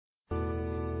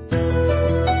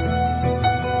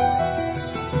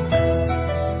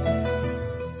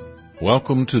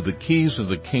Welcome to the Keys of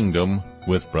the Kingdom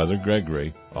with Brother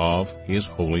Gregory of His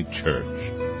Holy Church.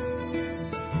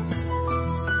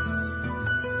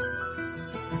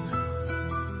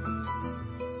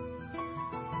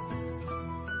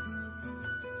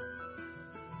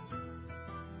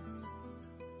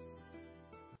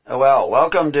 Well,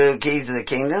 welcome to Keys of the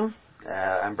Kingdom.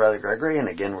 I'm Brother Gregory, and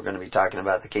again we're going to be talking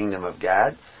about the Kingdom of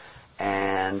God.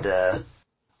 And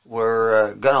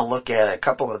we're going to look at a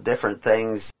couple of different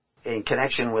things in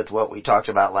connection with what we talked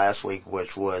about last week,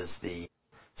 which was the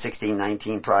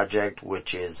 1619 Project,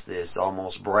 which is this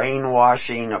almost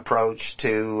brainwashing approach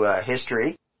to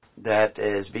history that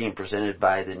is being presented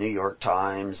by the New York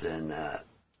Times and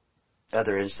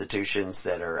other institutions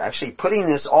that are actually putting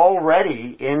this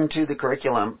already into the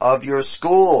curriculum of your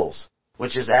schools,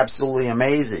 which is absolutely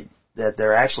amazing that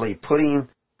they're actually putting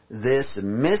this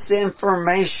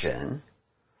misinformation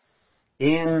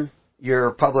in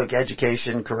your public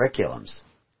education curriculums.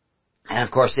 And of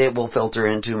course it will filter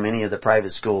into many of the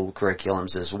private school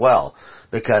curriculums as well,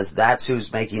 because that's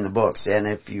who's making the books. And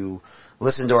if you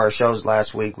listened to our shows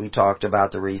last week, we talked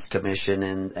about the Reese Commission,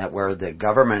 and where the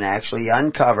government actually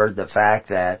uncovered the fact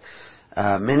that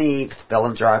many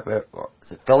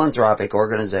philanthropic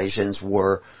organizations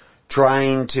were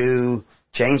trying to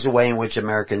change the way in which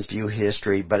Americans view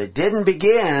history. But it didn't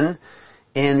begin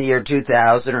in the year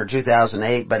 2000 or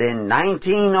 2008, but in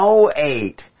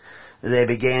 1908, they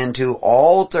began to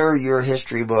alter your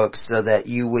history books so that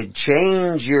you would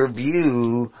change your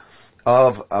view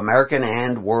of American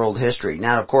and world history.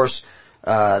 Now, of course,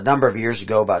 a number of years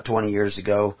ago, about 20 years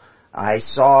ago, I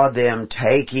saw them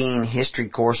taking history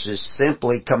courses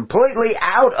simply completely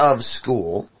out of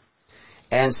school,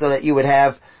 and so that you would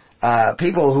have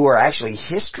people who are actually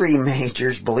history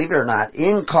majors, believe it or not,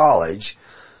 in college,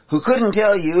 who couldn't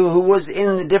tell you who was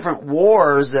in the different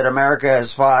wars that America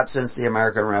has fought since the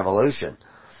American Revolution.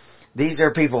 These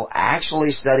are people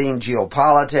actually studying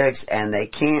geopolitics, and they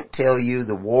can't tell you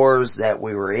the wars that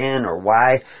we were in or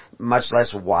why, much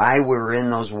less why we were in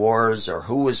those wars or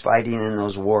who was fighting in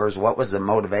those wars, what was the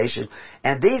motivation.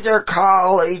 And these are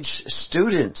college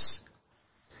students.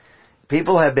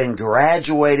 People have been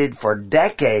graduated for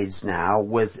decades now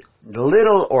with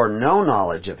little or no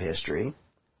knowledge of history,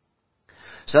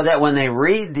 so that when they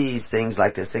read these things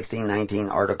like the 1619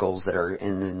 articles that are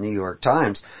in the New York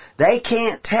Times, they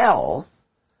can't tell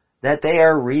that they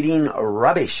are reading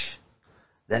rubbish,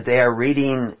 that they are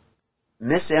reading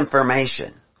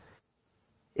misinformation.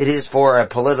 It is for a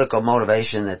political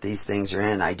motivation that these things are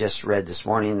in. I just read this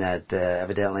morning that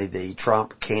evidently the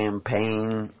Trump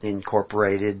Campaign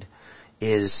Incorporated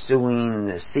is suing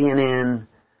the CNN,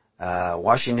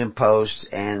 Washington Post,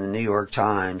 and the New York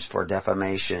Times for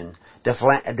defamation,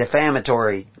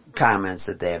 defamatory comments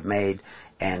that they have made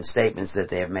and statements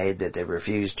that they have made that they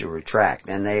refuse to retract.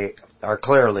 And they are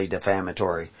clearly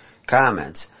defamatory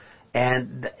comments.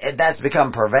 And that's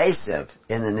become pervasive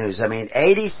in the news. I mean,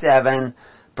 87%,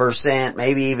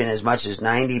 maybe even as much as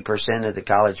 90% of the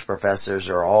college professors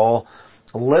are all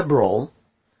liberal,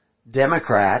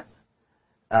 Democrat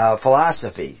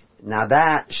philosophy. Now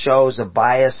that shows a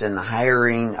bias in the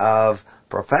hiring of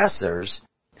professors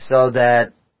so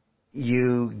that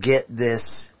you get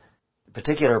this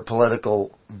particular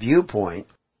political viewpoint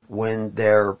when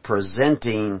they're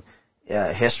presenting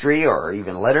history or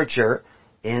even literature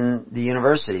in the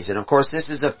universities. And of course this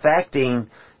is affecting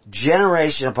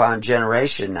generation upon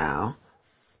generation now,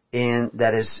 and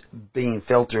that is being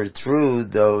filtered through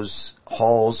those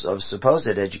halls of supposed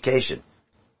education.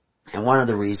 And one of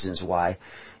the reasons why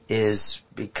is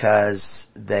because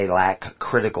they lack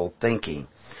critical thinking.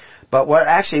 But what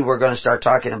actually we're going to start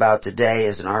talking about today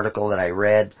is an article that I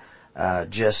read I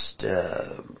guess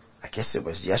it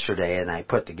was yesterday, and I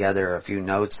put together a few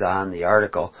notes on the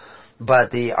article.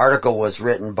 But the article was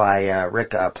written by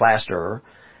Rick Plasterer,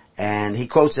 and he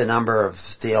quotes a number of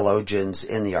theologians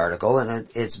in the article, and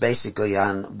it's basically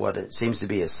on what it seems to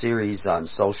be a series on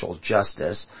social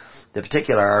justice. The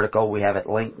particular article, we have it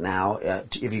linked now.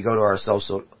 If you go to our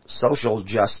social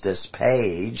justice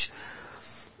page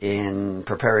in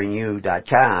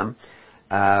preparingyou.com,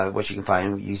 which you can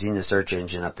find using the search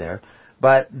engine up there.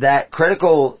 But that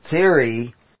critical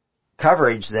theory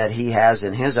coverage that he has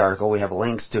in his article, we have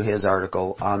links to his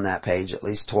article on that page at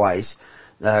least twice.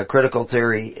 Critical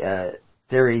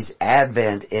theory's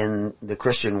advent in the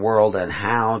Christian world and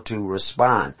how to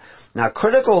respond. Now,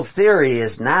 critical theory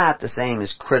is not the same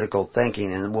as critical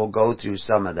thinking, and we'll go through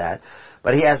some of that.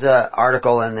 But he has an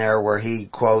article in there where he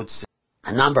quotes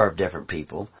a number of different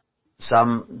people.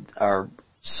 Some are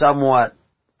somewhat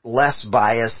less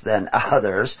biased than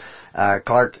others.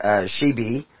 Clark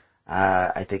Shebe,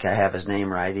 I think I have his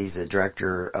name right. He's the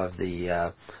director of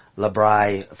the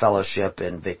LeBrai Fellowship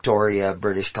in Victoria,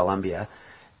 British Columbia.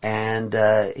 And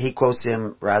he quotes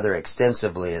him rather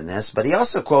extensively in this, but he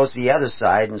also quotes the other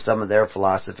side and some of their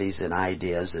philosophies and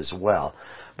ideas as well.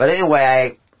 But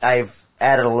anyway, I've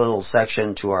added a little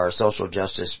section to our social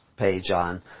justice page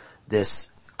on this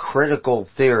critical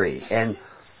theory. And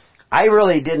I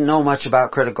really didn't know much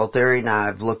about critical theory. Now,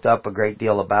 I've looked up a great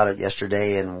deal about it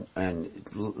yesterday and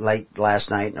late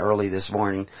last night and early this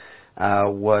morning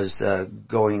was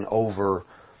going over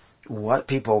what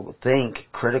people think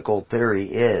critical theory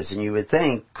is. And you would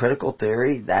think critical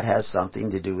theory, that has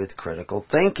something to do with critical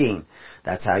thinking.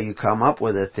 That's how you come up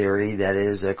with a theory that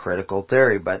is a critical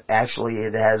theory. But actually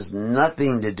it has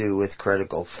nothing to do with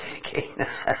critical thinking.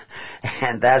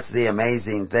 And that's the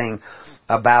amazing thing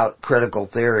about critical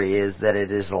theory, is that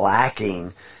it is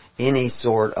lacking any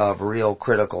sort of real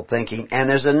critical thinking. And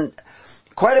there's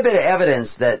quite a bit of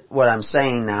evidence that what I'm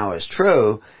saying now is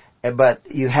true, but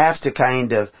you have to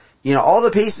kind of, all the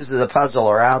pieces of the puzzle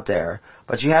are out there,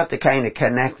 but you have to kind of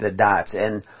connect the dots.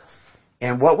 And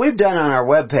what we've done on our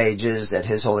webpage is at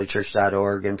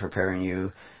hisholychurch.org and Preparing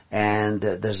You, and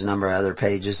there's a number of other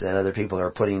pages that other people are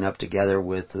putting up together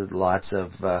with lots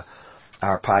of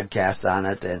our podcasts on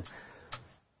it.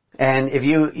 And if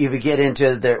you get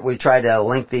into there, we try to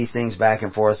link these things back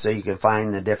and forth so you can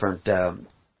find the different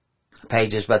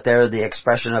pages, but they're the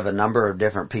expression of a number of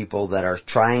different people that are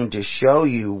trying to show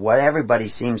you what everybody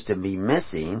seems to be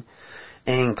missing,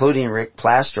 including Rick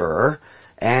Plasterer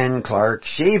and Clark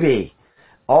Shebe.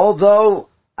 Although,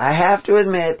 I have to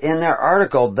admit, in their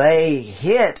article, they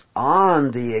hit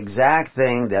on the exact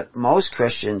thing that most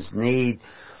Christians need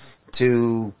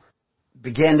to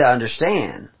begin to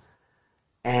understand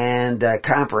and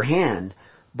comprehend.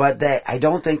 But I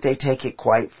don't think they take it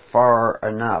quite far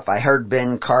enough. I heard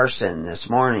Ben Carson this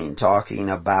morning talking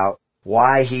about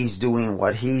why he's doing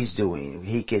what he's doing.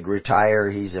 He could retire.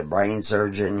 He's a brain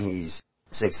surgeon. He's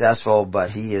successful, but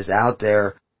he is out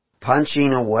there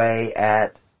punching away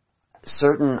at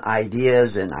certain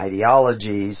ideas and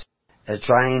ideologies,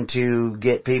 trying to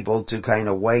get people to kind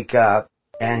of wake up.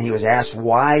 And he was asked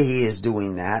why he is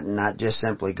doing that and not just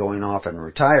simply going off and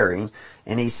retiring.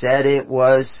 And he said it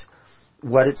was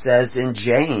what it says in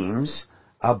James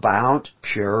about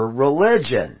pure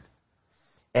religion.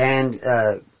 And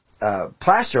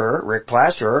Rick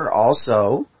Plasterer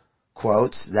also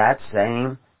quotes that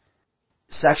same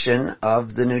section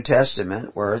of the New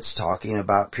Testament where it's talking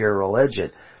about pure religion.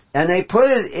 And they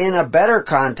put it in a better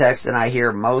context than I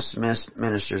hear most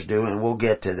ministers do, and we'll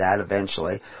get to that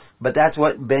eventually. But that's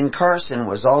what Ben Carson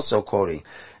was also quoting.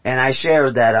 And I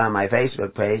shared that on my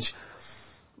Facebook page.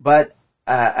 But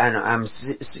and I'm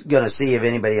going to see if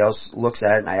anybody else looks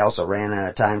at it. And I also ran out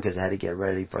of time because I had to get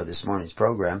ready for this morning's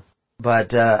program.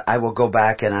 But I will go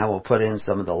back and I will put in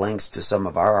some of the links to some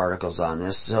of our articles on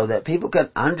this so that people can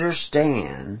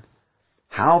understand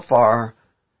how far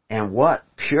and what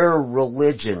pure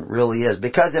religion really is.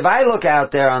 Because if I look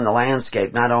out there on the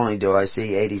landscape, not only do I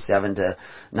see 87 to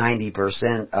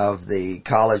 90% of the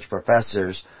college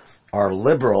professors are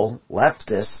liberal,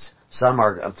 leftists, some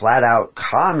are flat out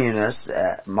communists,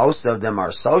 most of them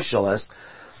are socialists,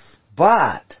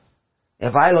 but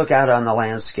if I look out on the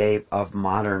landscape of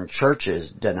modern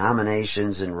churches,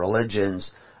 denominations, and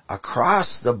religions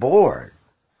across the board,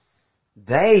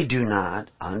 they do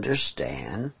not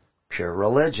understand pure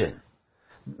religion.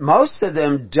 Most of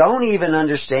them don't even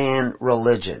understand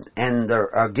religion. And they're,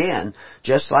 again,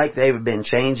 just like they've been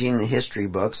changing the history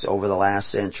books over the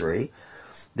last century,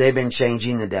 they've been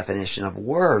changing the definition of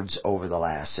words over the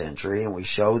last century, and we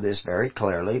show this very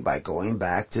clearly by going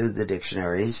back to the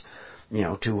dictionaries,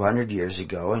 200 years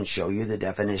ago, and show you the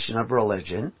definition of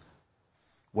religion,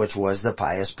 which was the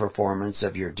pious performance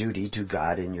of your duty to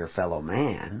God and your fellow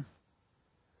man.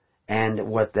 And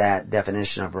what that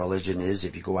definition of religion is,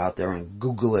 if you go out there and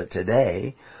Google it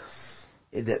today,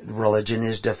 that religion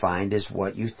is defined as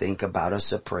what you think about a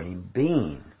supreme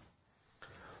being.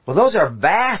 Well, those are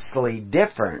vastly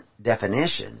different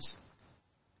definitions.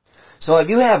 So if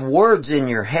you have words in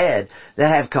your head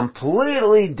that have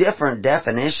completely different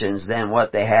definitions than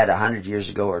what they had 100 years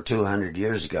ago or 200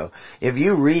 years ago, if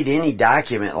you read any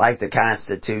document like the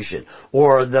Constitution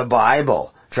or the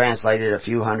Bible, translated a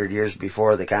few hundred years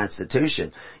before the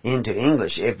Constitution into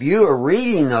English, if you are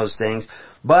reading those things,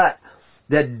 but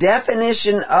the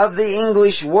definition of the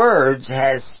English words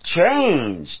has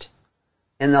changed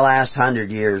in the last 100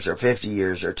 years or 50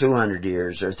 years or 200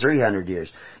 years or 300 years.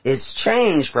 It's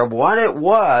changed from what it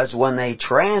was when they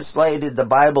translated the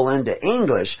Bible into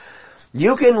English.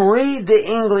 You can read the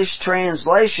English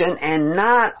translation and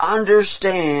not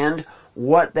understand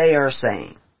what they are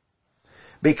saying.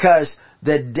 Because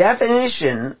the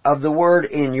definition of the word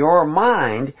in your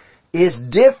mind is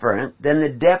different than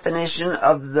the definition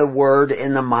of the word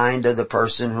in the mind of the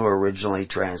person who originally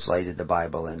translated the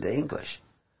Bible into English.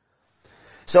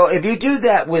 So if you do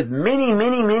that with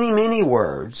many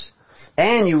words,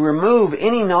 and you remove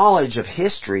any knowledge of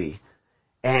history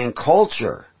and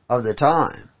culture of the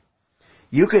time,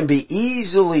 you can be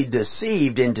easily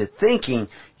deceived into thinking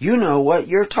you know what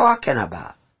you're talking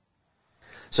about.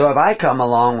 So if I come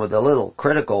along with a little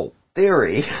critical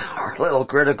theory or a little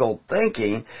critical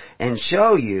thinking and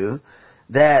show you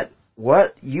that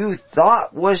what you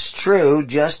thought was true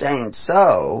just ain't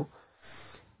so,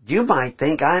 you might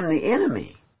think I'm the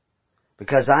enemy.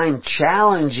 Because I'm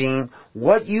challenging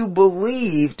what you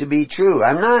believe to be true.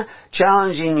 I'm not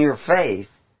challenging your faith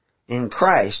in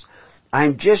Christ.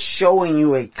 I'm just showing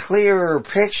you a clearer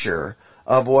picture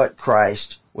of what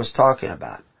Christ was talking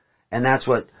about. And that's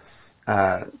what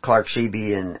Clark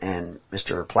Shebe and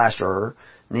Mr. Plasterer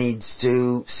needs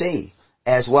to see,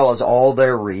 as well as all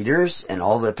their readers and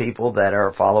all the people that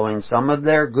are following some of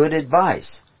their good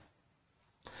advice.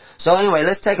 So anyway,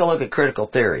 let's take a look at critical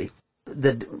theory.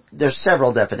 There's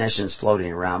several definitions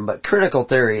floating around, but critical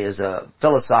theory is a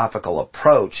philosophical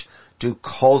approach to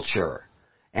culture,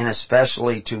 and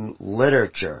especially to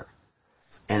literature.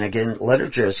 And again,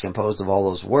 literature is composed of all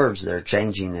those words they're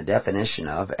changing the definition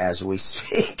of as we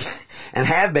speak, and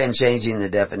have been changing the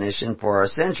definition for a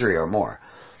century or more.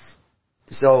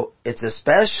 So it's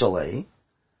especially,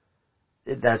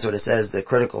 that's what it says, the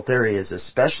critical theory is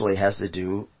especially has to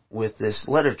do with this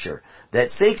literature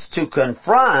that seeks to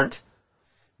confront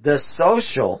the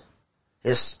social,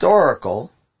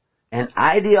 historical, and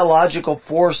ideological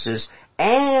forces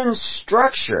and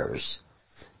structures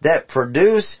that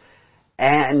produce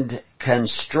and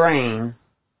constrain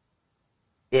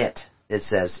it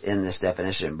says in this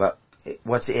definition. But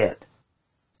what's it?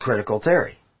 Critical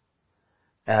theory.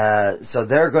 So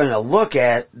they're going to look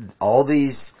at all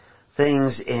these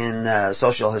things in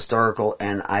social, historical,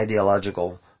 and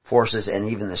ideological forces,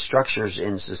 and even the structures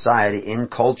in society, in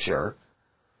culture,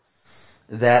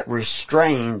 that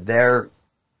restrain their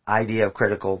idea of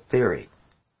critical theory.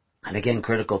 And again,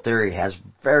 critical theory has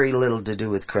very little to do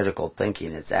with critical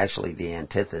thinking. It's actually the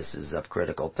antithesis of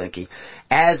critical thinking,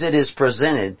 as it is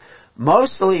presented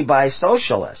mostly by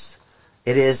socialists.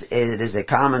 It is a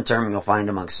common term you'll find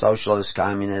among socialists,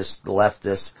 communists,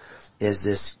 leftists, is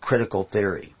this critical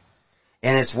theory.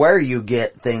 And it's where you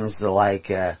get things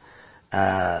like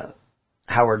Howard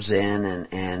Zinn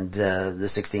and the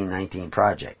 1619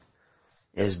 Project,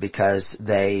 is because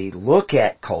they look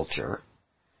at culture,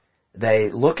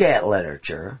 they look at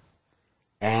literature,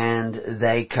 and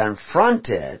they confront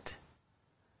it,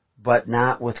 but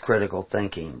not with critical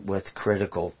thinking, with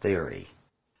critical theory.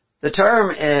 The term,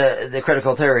 the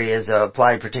critical theory, is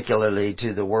applied particularly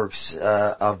to the works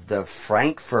of the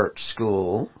Frankfurt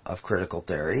School of Critical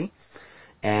Theory.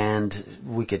 And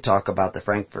we could talk about the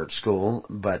Frankfurt School,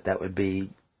 but that would be,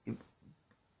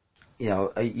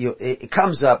 it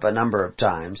comes up a number of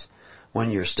times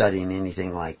when you're studying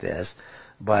anything like this,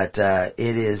 but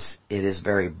it is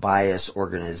very biased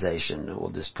organization.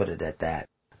 We'll just put it at that.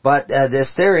 But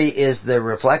this theory is the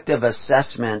reflective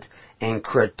assessment and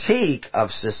critique of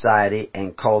society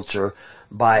and culture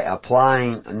by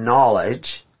applying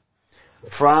knowledge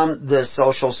from the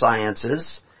social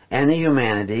sciences and the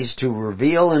humanities to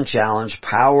reveal and challenge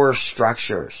power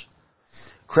structures.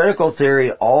 Critical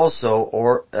theory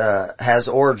also has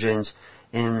origins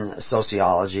in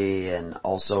sociology and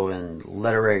also in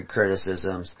literary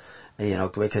criticisms,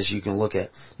 because you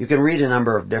can read a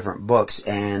number of different books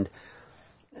and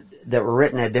that were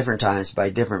written at different times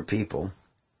by different people,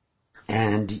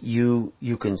 and you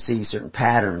can see certain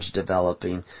patterns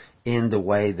developing in the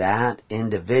way that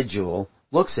individual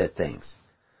looks at things.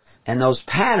 And those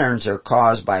patterns are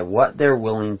caused by what they're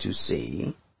willing to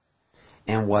see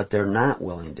and what they're not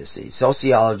willing to see.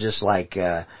 Sociologists like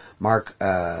Mark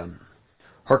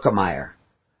Horkheimer,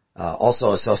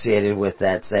 also associated with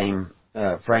that same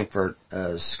Frankfurt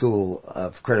School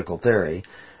of Critical Theory,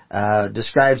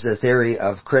 describes the theory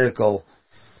of critical,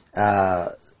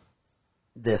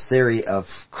 this theory of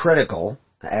critical,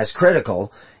 as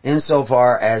critical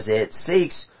insofar as it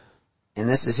seeks, and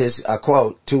this is his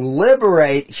quote, to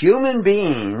liberate human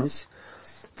beings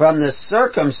from the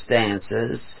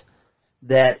circumstances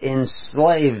that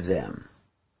enslave them.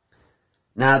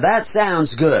 Now that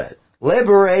sounds good.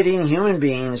 Liberating human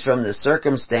beings from the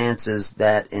circumstances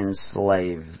that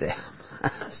enslave them.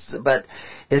 But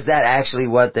Is that actually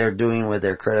what they're doing with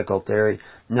their critical theory?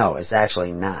 No, it's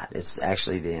actually not. It's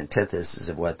actually the antithesis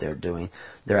of what they're doing.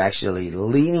 They're actually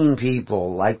leading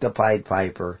people like the Pied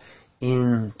Piper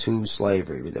into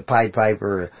slavery. The Pied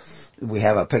Piper, we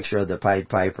have a picture of the Pied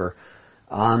Piper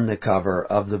on the cover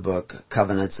of the book,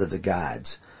 Covenants of the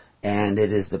Gods. And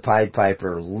it is the Pied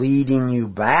Piper leading you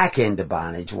back into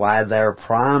bondage while they're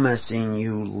promising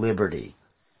you liberty.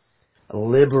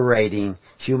 Liberating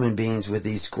human beings with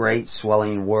these great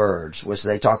swelling words, which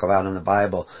they talk about in the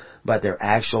Bible, but they're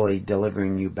actually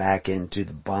delivering you back into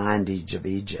the bondage of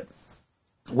Egypt.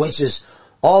 Which is,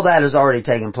 all that has already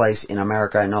taken place in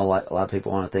America. I know a lot of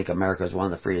people want to think America is one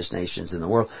of the freest nations in the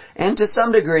world. And to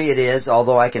some degree it is,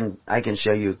 although I can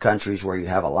show you countries where you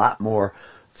have a lot more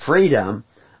freedom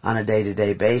on a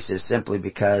day-to-day basis simply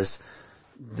because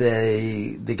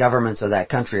the governments of that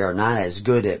country are not as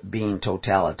good at being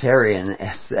totalitarian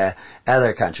as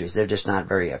other countries. They're just not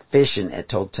very efficient at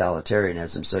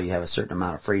totalitarianism, so you have a certain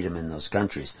amount of freedom in those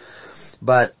countries.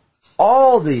 But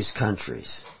all these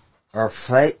countries are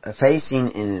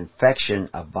facing an infection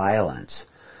of violence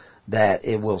that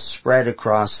it will spread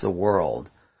across the world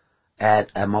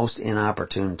at a most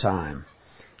inopportune time.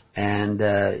 And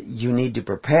you need to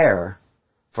prepare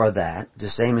for that, the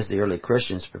same as the early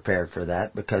Christians prepared for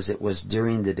that, because it was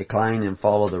during the decline and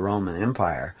fall of the Roman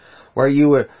Empire, where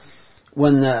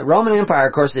when the Roman Empire,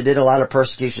 of course, they did a lot of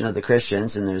persecution of the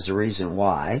Christians, and there's a reason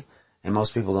why, and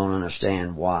most people don't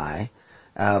understand why.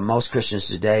 Most Christians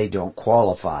today don't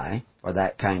qualify for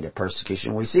that kind of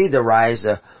persecution. We see the rise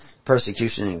of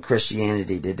persecution in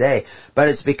Christianity today, but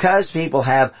it's because people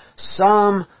have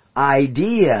some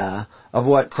idea of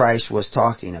what Christ was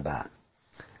talking about.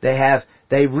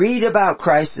 They read about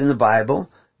Christ in the Bible,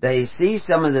 they see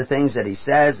some of the things that He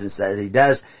says and that He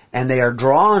does, and they are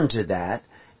drawn to that,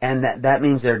 and that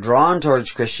means they're drawn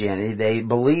towards Christianity. They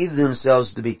believe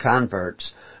themselves to be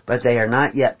converts, but they are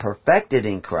not yet perfected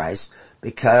in Christ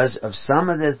because of some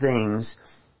of the things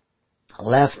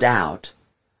left out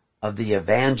of the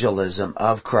evangelism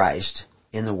of Christ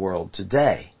in the world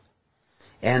today.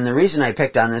 And the reason I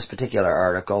picked on this particular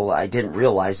article, I didn't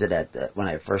realize it when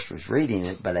I first was reading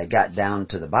it, but I got down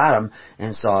to the bottom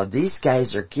and saw these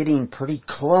guys are getting pretty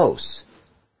close.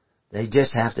 They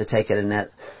just have to take it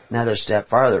another step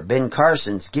farther. Ben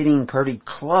Carson's getting pretty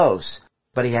close,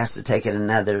 but he has to take it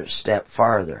another step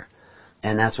farther.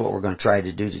 And that's what we're going to try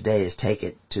to do today, is take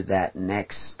it to that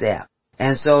next step.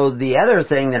 And so the other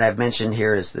thing that I've mentioned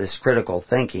here is this critical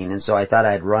thinking. And so I thought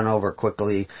I'd run over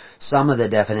quickly some of the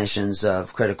definitions of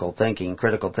critical thinking.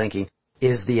 Critical thinking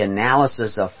is the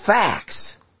analysis of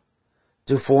facts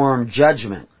to form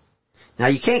judgment. Now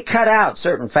you can't cut out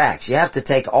certain facts. You have to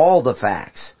take all the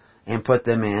facts and put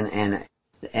them in. And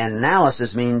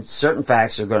analysis means certain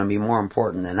facts are going to be more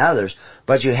important than others.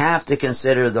 But you have to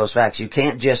consider those facts. You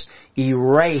can't just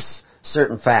erase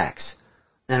certain facts.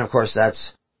 And of course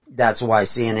that's why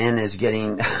CNN is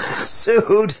getting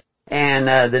sued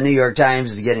and the New York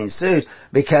Times is getting sued,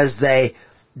 because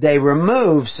they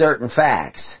remove certain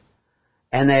facts.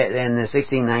 And in the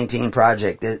 1619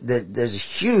 Project, there's a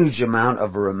huge amount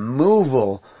of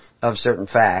removal of certain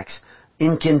facts,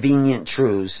 inconvenient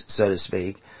truths, so to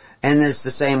speak. And it's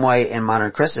the same way in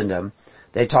modern Christendom.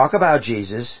 They talk about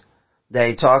Jesus.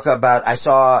 They talk about, I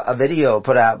saw a video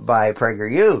put out by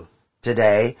PragerU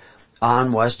today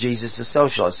on was Jesus a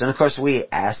socialist? And of course we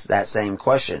asked that same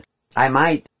question. I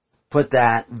might put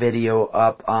that video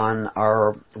up on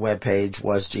our webpage,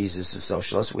 Was Jesus a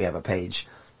Socialist? We have a page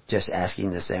just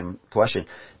asking the same question.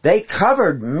 They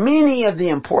covered many of the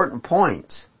important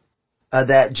points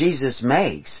that Jesus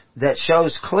makes that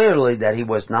shows clearly that He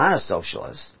was not a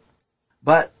socialist.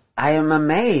 But I am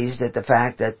amazed at the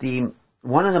fact that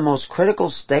one of the most critical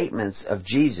statements of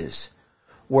Jesus,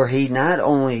 where He not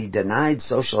only denied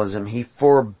socialism, He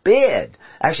forbid,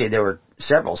 actually there were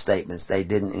several statements they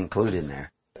didn't include in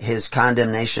there. His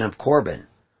condemnation of Corban,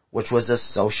 which was a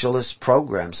socialist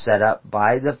program set up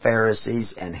by the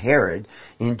Pharisees and Herod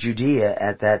in Judea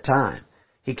at that time.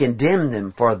 He condemned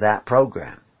them for that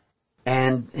program.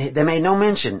 And they made no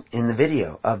mention in the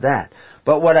video of that.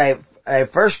 But what I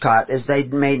first caught is they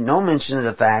made no mention of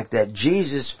the fact that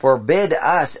Jesus forbid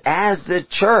us as the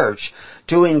church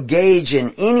to engage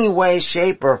in any way,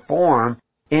 shape, or form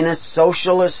in a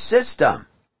socialist system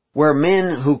where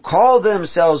men who call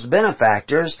themselves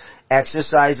benefactors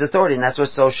exercise authority. And that's what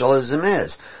socialism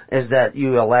is that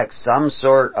you elect some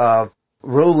sort of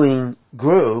ruling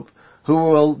group who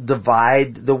will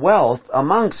divide the wealth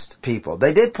amongst people.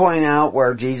 They did point out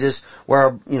where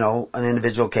an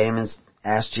individual came and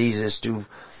asked Jesus to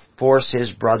force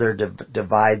his brother to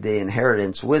divide the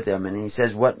inheritance with him. And He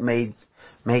says, what made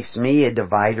makes me a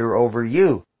divider over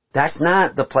you. That's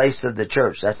not the place of the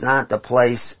church. That's not the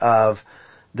place of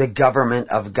the government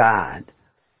of God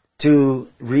to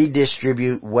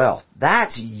redistribute wealth.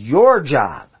 That's your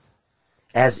job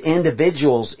as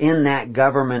individuals in that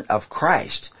government of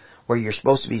Christ, where you're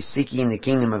supposed to be seeking the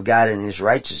kingdom of God and His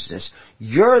righteousness.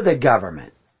 You're the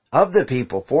government of the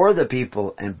people, for the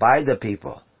people, and by the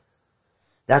people.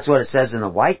 That's what it says in the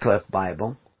Wycliffe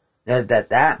Bible,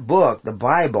 that book, the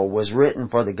Bible, was written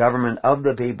for the government of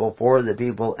the people, for the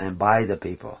people, and by the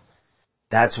people.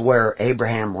 That's where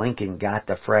Abraham Lincoln got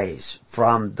the phrase,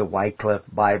 from the Wycliffe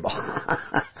Bible.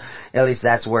 At least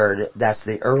that's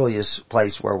the earliest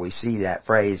place where we see that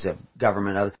phrase of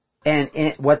government of.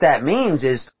 And what that means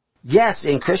is, yes,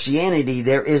 in Christianity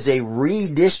there is a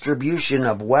redistribution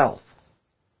of wealth.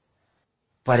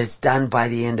 But it's done by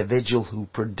the individual who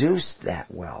produced that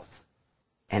wealth.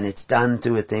 And it's done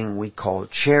through a thing we call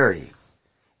charity.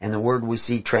 And the word we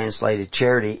see translated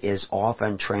charity is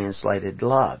often translated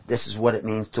love. This is what it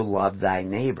means to love thy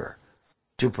neighbor.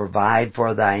 To provide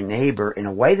for thy neighbor in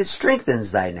a way that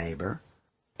strengthens thy neighbor.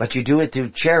 But you do it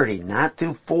through charity, not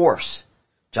through force.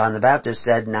 John the Baptist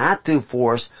said, not through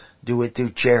force, do it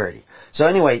through charity. So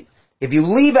anyway, if you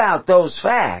leave out those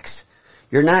facts,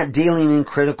 you're not dealing in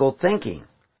critical thinking.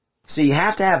 So you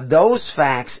have to have those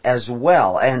facts as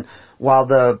well. And while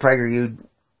the PragerU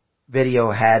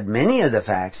video had many of the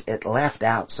facts, it left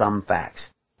out some facts.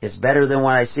 It's better than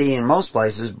what I see in most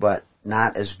places, but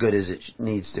not as good as it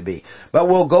needs to be. But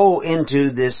we'll go into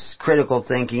this critical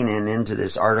thinking and into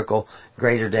this article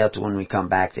greater depth when we come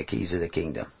back to Keys of the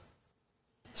Kingdom.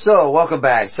 So, welcome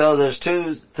back. So there's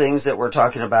two things that we're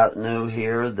talking about new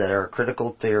here that are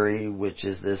critical theory, which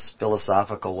is this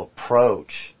philosophical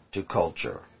approach to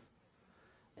culture.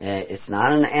 It's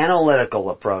not an analytical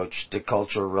approach to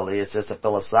culture, really. It's just a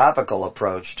philosophical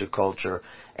approach to culture,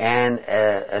 and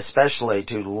especially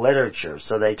to literature.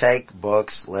 So they take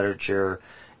books, literature,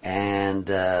 and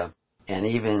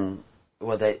even,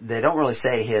 well, they don't really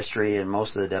say history in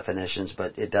most of the definitions,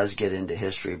 but it does get into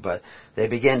history. But they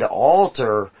begin to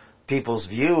alter people's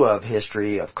view of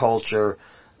history, of culture,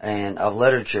 and of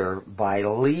literature by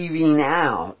leaving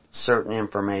out certain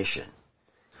information.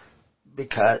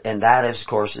 And that, of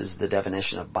course, is the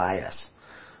definition of bias.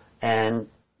 And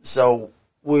so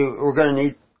we're going to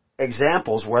need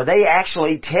examples where they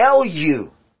actually tell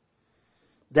you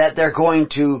that they're going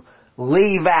to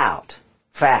leave out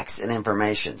facts and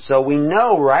information. So we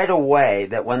know right away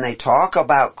that when they talk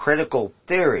about critical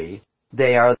theory,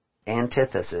 they are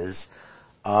antithesis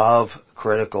of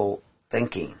critical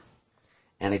thinking.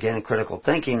 And again, critical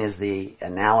thinking is the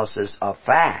analysis of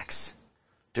facts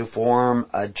to form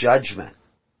a judgment.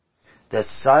 The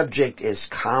subject is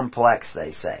complex,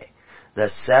 they say. The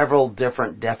several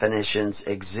different definitions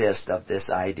exist of this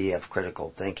idea of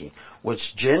critical thinking,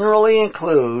 which generally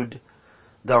include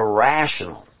the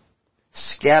rational,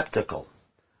 skeptical,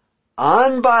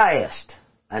 unbiased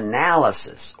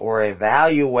analysis or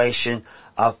evaluation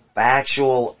of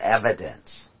factual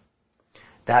evidence.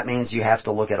 That means you have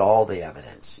to look at all the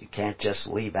evidence. You can't just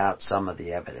leave out some of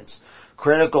the evidence.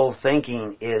 Critical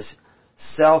thinking is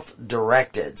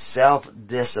self-directed,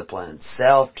 self-disciplined,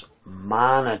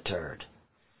 self-monitored,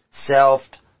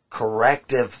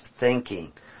 self-corrective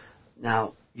thinking.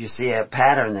 Now, you see a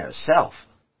pattern there. Self.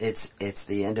 It's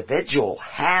the individual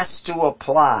has to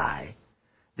apply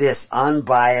this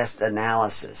unbiased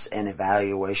analysis and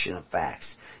evaluation of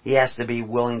facts. He has to be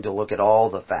willing to look at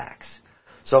all the facts.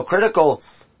 So critical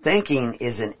thinking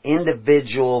is an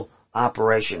individual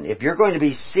operation. If you're going to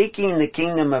be seeking the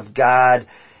kingdom of God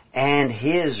and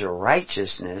His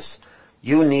righteousness,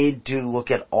 you need to look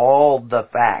at all the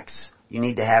facts. You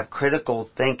need to have critical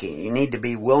thinking. You need to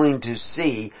be willing to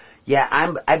see,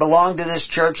 I belong to this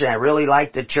church and I really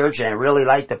like the church and I really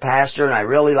like the pastor and I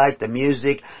really like the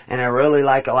music and I really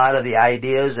like a lot of the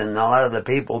ideas and a lot of the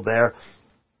people there.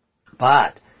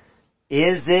 But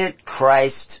is it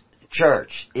Christ's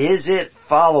church? Is it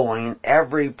following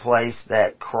every place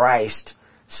that Christ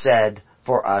said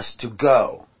for us to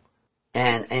go?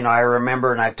 And I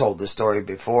remember, and I've told this story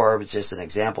before, it was just an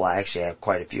example. I actually have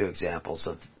quite a few examples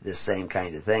of this same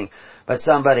kind of thing. But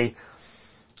somebody,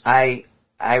 I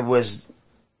was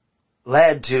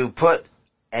led to put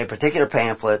a particular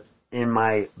pamphlet in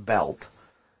my belt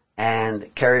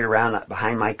and carry it around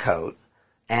behind my coat.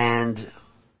 And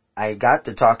I got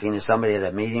to talking to somebody at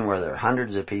a meeting where there were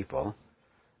hundreds of people,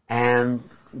 and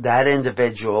that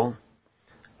individual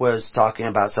was talking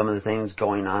about some of the things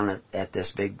going on at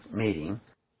this big meeting,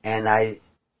 and I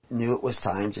knew it was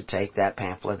time to take that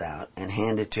pamphlet out and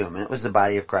hand it to him. And it was the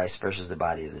body of Christ versus the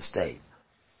body of the state.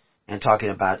 and talking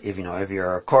about if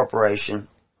you're a corporation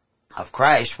of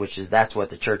Christ, that's what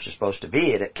the church is supposed to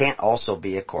be, it can't also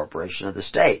be a corporation of the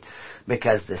state,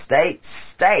 because the state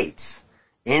states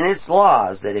in its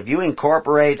laws that if you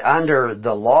incorporate under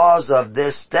the laws of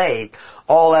this state,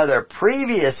 all other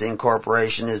previous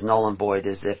incorporation is null and void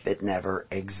as if it never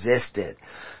existed.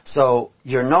 So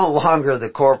you're no longer the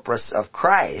corpus of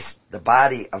Christ, the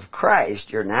body of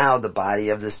Christ, you're now the body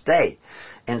of the state.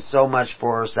 And so much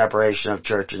for separation of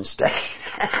church and state.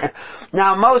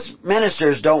 Now, most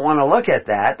ministers don't want to look at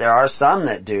that. There are some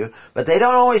that do, but they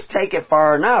don't always take it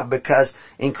far enough, because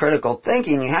in critical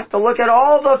thinking, you have to look at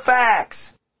all the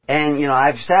facts. And,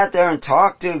 I've sat there and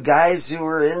talked to guys who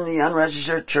were in the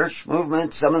unregistered church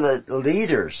movement, some of the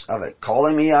leaders of it,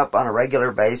 calling me up on a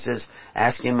regular basis,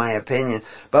 asking my opinion.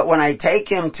 But when I take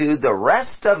him to the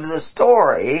rest of the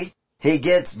story, he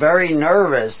gets very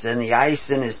nervous and the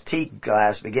ice in his tea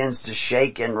glass begins to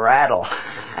shake and rattle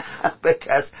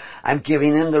because I'm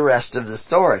giving him the rest of the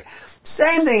story.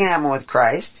 Same thing happened with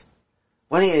Christ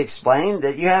when he explained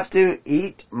that you have to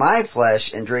eat my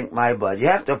flesh and drink my blood. You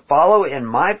have to follow in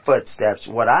my footsteps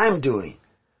what I'm doing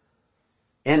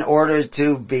in order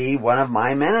to be one of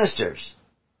my ministers.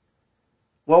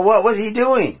 Well, what was he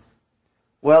doing?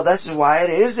 Well, this is why it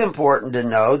is important to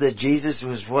know that Jesus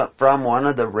was from one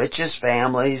of the richest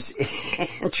families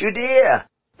in Judea.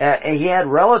 He had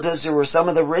relatives who were some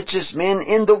of the richest men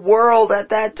in the world at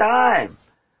that time.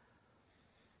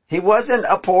 He wasn't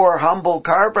a poor, humble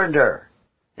carpenter.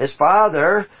 His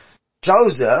father,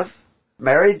 Joseph,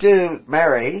 married to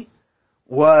Mary,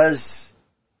 was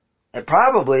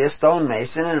probably a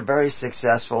stonemason and a very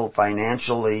successful,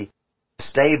 financially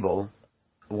stable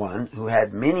one who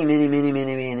had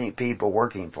many people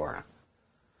working for him.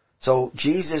 So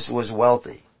Jesus was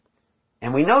wealthy.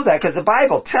 And we know that because the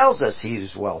Bible tells us he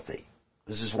was wealthy.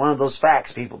 This is one of those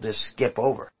facts people just skip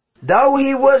over. Though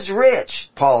he was rich,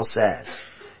 Paul says,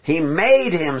 he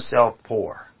made himself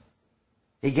poor.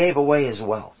 He gave away his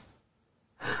wealth.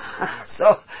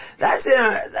 So that's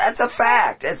a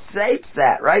fact. It states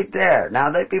that right there.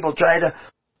 Now that people try to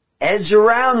edge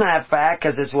around that fact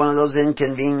because it's one of those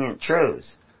inconvenient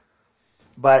truths.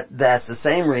 But that's the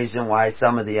same reason why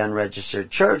some of the unregistered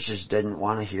churches didn't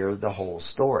want to hear the whole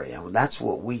story. And that's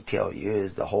what we tell you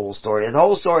is the whole story. And the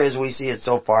whole story as we see it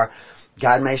so far,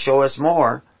 God may show us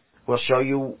more. We'll show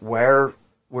you where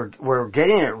we're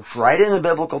getting it right in the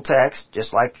biblical text,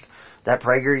 just like that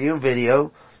PragerU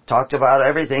video talked about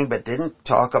everything, but didn't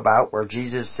talk about where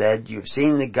Jesus said, you've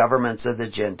seen the governments of the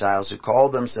Gentiles who call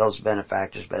themselves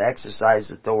benefactors, but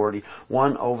exercise authority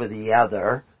one over the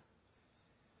other.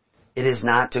 It is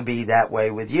not to be that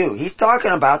way with you. He's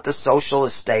talking about the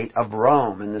socialist state of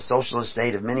Rome and the socialist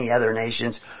state of many other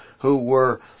nations who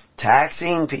were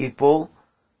taxing people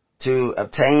to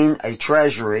obtain a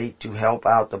treasury to help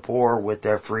out the poor with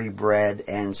their free bread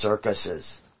and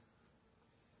circuses.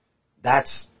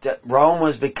 Rome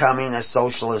was becoming a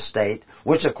socialist state,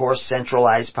 which of course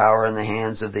centralized power in the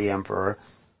hands of the emperor,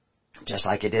 just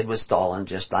like it did with Stalin,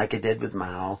 just like it did with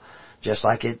Mao, just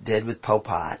like it did with Pol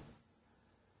Pot.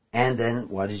 And then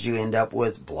what did you end up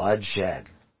with? Bloodshed.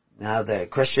 Now the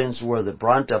Christians were the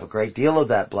brunt of a great deal of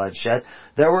that bloodshed.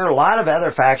 There were a lot of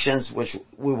other factions, which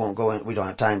we don't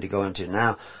have time to go into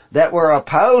now, that were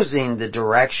opposing the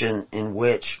direction in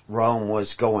which Rome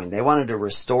was going. They wanted to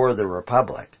restore the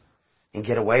republic and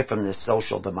get away from this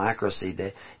social democracy,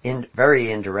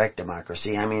 very indirect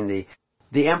democracy. I mean,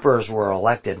 the emperors were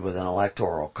elected with an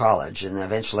electoral college, and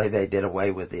eventually they did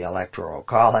away with the electoral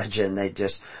college, and they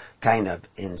just kind of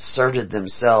inserted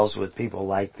themselves with people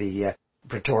like the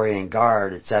Praetorian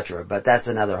Guard, etc. But that's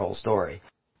another whole story.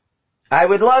 I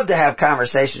would love to have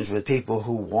conversations with people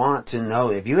who want to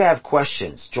know. If you have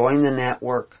questions, join the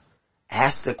network,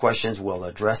 ask the questions, we'll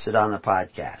address it on the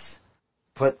podcast.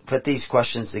 Put these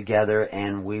questions together,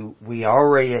 and we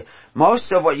already,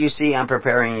 most of what you see on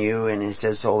Preparing You and it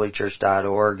says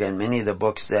holychurch.org, and many of the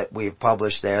books that we've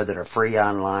published there that are free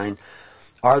online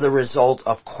are the result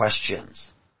of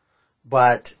questions.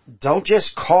 But don't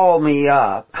just call me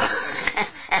up,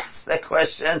 ask the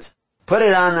questions, put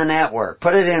it on the network,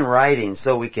 put it in writing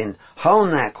so we can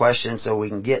hone that question so we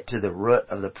can get to the root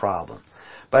of the problem.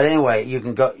 But anyway, you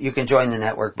can join the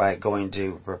network by going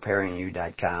to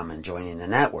preparingyou.com and joining the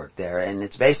network there. And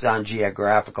it's based on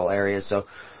geographical areas, so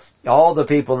all the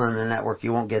people in the network,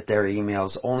 you won't get their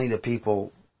emails, only the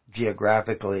people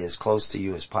geographically as close to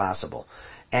you as possible.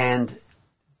 And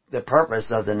the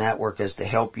purpose of the network is to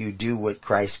help you do what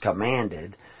Christ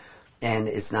commanded, and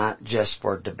it's not just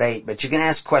for debate, but you can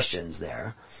ask questions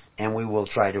there, and we will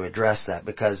try to address that,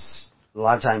 because a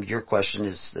lot of times your question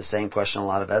is the same question a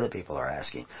lot of other people are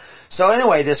asking. So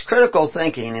anyway, this critical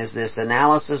thinking is this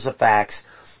analysis of facts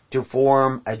to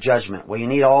form a judgment. Well, you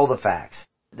need all the facts.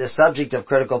 The subject of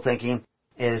critical thinking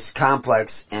is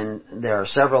complex, and there are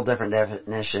several different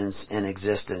definitions in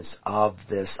existence of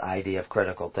this idea of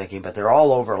critical thinking, but they're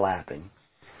all overlapping.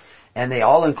 And they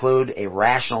all include a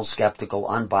rational, skeptical,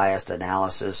 unbiased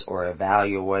analysis or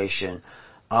evaluation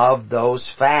of those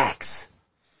facts.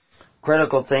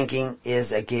 Critical thinking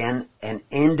is, again, an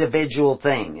individual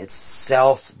thing. It's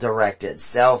self-directed,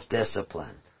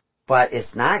 self-disciplined. But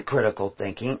it's not critical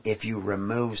thinking if you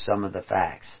remove some of the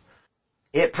facts.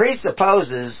 It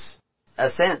presupposes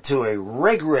assent to a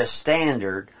rigorous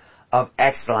standard of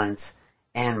excellence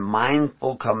and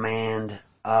mindful command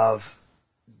of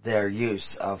their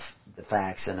use of the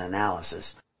facts and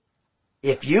analysis.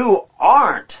 If you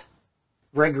aren't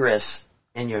rigorous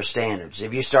in your standards,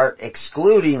 if you start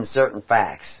excluding certain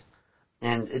facts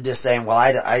and just saying,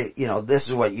 well, this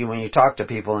is what when you talk to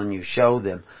people and you show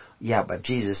them, yeah, but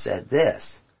Jesus said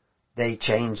this, they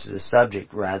change the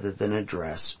subject rather than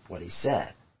address what he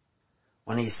said.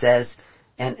 When he says,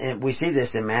 and we see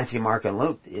this in Matthew, Mark, and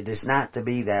Luke, it is not to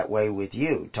be that way with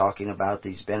you, talking about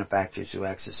these benefactors who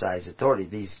exercise authority,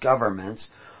 these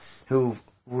governments who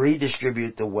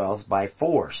redistribute the wealth by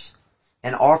force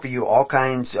and offer you all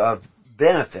kinds of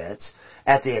benefits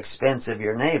at the expense of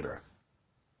your neighbor.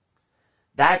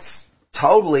 That's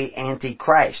totally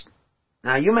anti-Christ.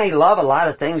 Now, you may love a lot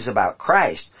of things about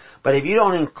Christ, but if you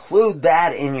don't include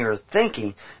that in your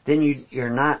thinking, then you're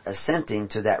not assenting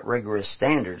to that rigorous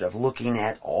standard of looking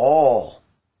at all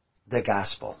the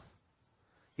gospel.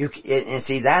 And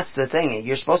see, that's the thing.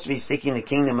 You're supposed to be seeking the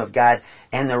kingdom of God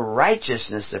and the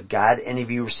righteousness of God, and if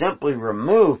you simply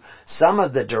remove some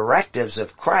of the directives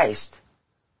of Christ,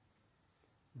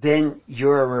 then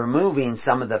you're removing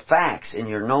some of the facts and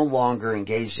you're no longer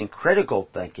engaged in critical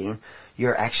thinking.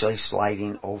 You're actually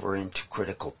sliding over into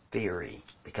critical theory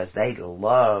because they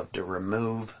love to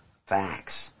remove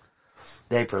facts.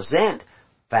 They present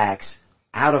facts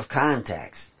out of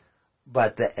context,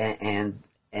 but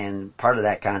and part of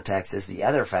that context is the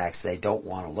other facts they don't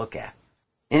want to look at.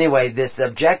 Anyway, this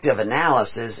objective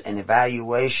analysis and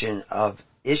evaluation of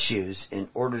issues in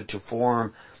order to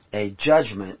form a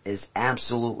judgment is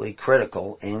absolutely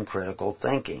critical in critical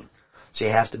thinking. So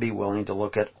you have to be willing to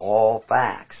look at all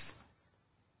facts.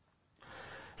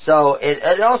 So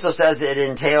it also says it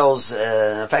entails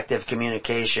effective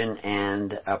communication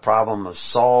and a problem of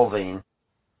solving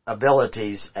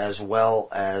abilities as well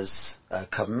as a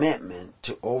commitment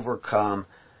to overcome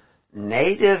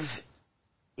native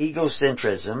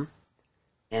egocentrism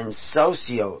and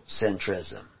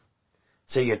sociocentrism.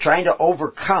 So you're trying to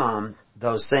overcome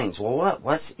those things. Well,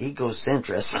 what's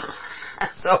egocentrism?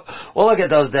 So we'll look at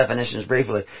those definitions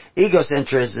briefly.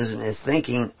 Egocentrism is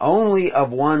thinking only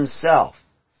of oneself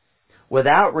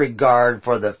without regard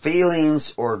for the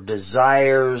feelings or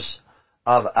desires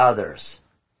of others.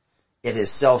 It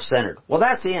is self-centered. Well,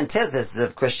 that's the antithesis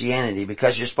of Christianity,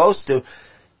 because you're supposed to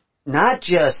not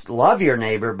just love your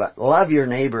neighbor, but love your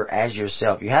neighbor as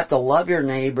yourself. You have to love your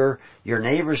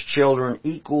neighbor's children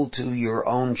equal to your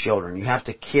own children. You have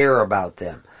to care about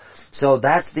them. So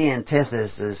that's the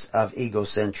antithesis of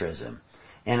egocentrism.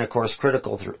 And of course,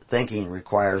 critical thinking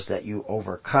requires that you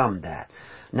overcome that.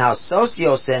 Now,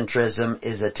 sociocentrism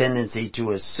is a tendency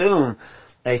to assume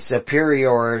a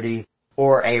superiority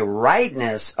or a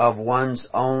rightness of one's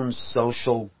own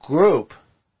social group.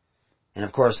 And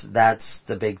of course, that's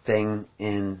the big thing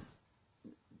in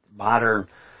modern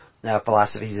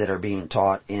philosophies that are being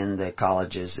taught in the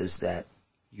colleges, is that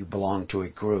you belong to a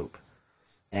group.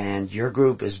 And your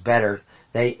group is better.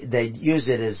 They use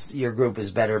it as your group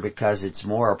is better because it's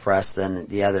more oppressed than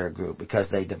the other group, because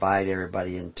they divide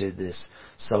everybody into this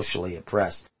socially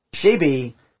oppressed.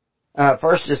 Shibby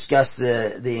first discussed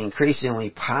the increasingly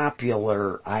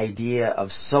popular idea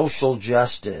of social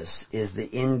justice is the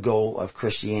end goal of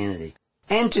Christianity.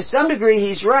 And to some degree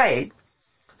he's right.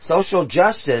 Social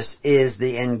justice is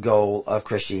the end goal of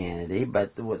Christianity,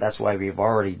 but that's why we've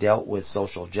already dealt with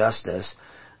social justice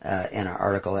in our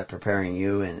article at Preparing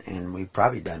You, and we've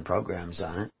probably done programs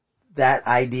on it. That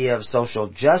idea of social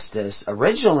justice,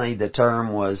 originally the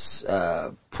term was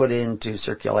put into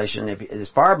circulation as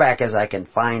far back as I can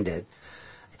find it.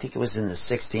 I think it was in the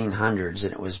 1600s,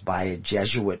 and it was by a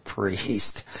Jesuit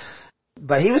priest.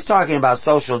 But he was talking about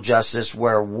social justice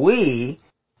where we,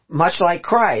 much like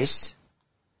Christ,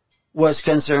 was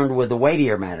concerned with the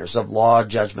weightier matters of law,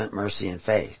 judgment, mercy, and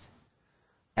faith.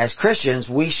 As Christians,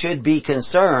 we should be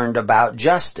concerned about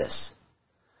justice.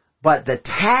 But the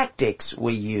tactics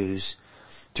we use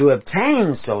to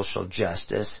obtain social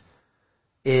justice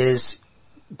is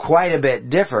quite a bit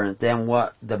different than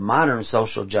what the modern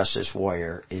social justice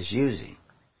warrior is using.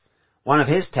 One of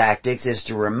his tactics is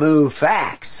to remove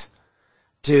facts,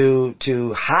 to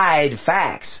hide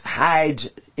facts, hide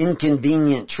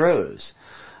inconvenient truths.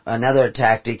 Another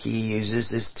tactic he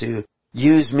uses is to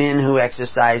use men who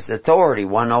exercise authority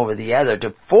one over the other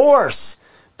to force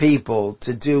people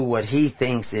to do what he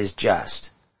thinks is just.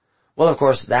 Well, of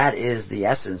course, that is the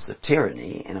essence of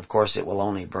tyranny, and of course it will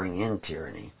only bring in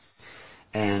tyranny.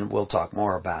 And we'll talk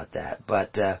more about that.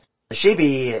 But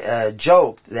Shebe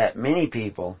joked that many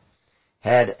people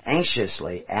had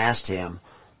anxiously asked him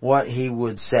what he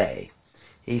would say.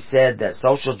 He said that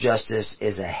social justice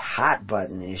is a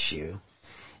hot-button issue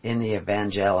in the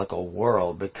evangelical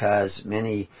world because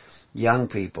many young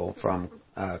people from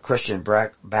Christian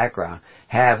background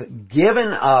have given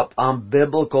up on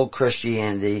biblical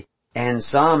Christianity, and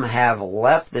some have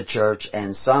left the church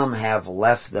and some have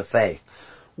left the faith.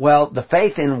 Well, the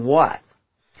faith in what?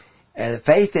 The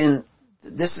faith in,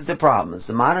 this is the problem, is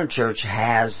the modern church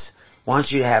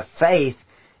wants you to have faith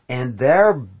in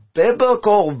their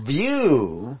biblical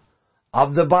view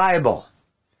of the Bible.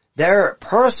 Their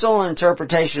personal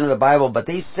interpretation of the Bible, but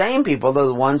these same people are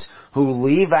the ones who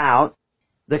leave out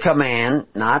the command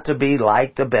not to be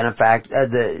like the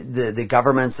the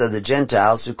governments of the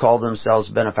Gentiles who call themselves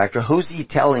benefactor. Who's he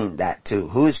telling that to?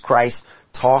 Who is Christ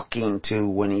talking to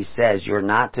when he says you're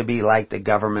not to be like the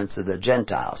governments of the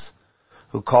Gentiles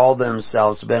who call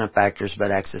themselves benefactors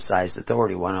but exercise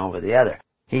authority one over the other?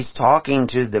 He's talking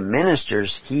to the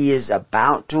ministers he is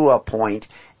about to appoint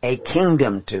a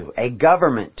kingdom to, a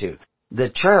government to.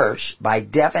 The church, by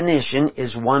definition,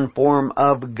 is one form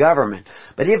of government.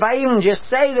 But if I even just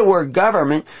say the word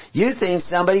government, you think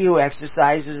somebody who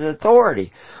exercises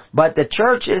authority. But the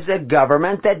church is a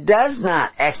government that does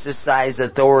not exercise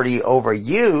authority over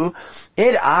you.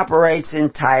 It operates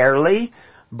entirely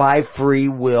by free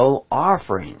will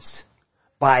offerings,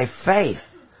 by faith,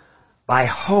 by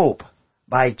hope,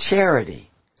 by charity.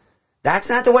 That's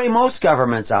not the way most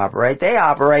governments operate. They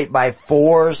operate by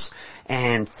force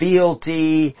and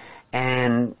fealty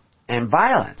and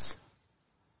violence.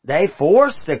 They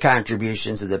force the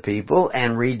contributions of the people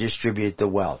and redistribute the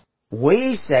wealth.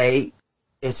 We say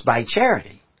it's by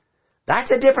charity.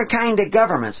 That's a different kind of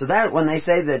government. So that when they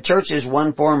say the church is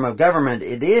one form of government,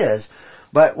 it is.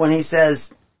 But when he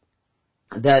says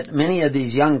that many of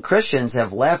these young Christians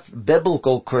have left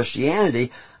biblical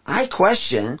Christianity, I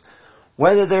question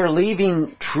whether they're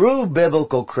leaving true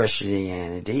biblical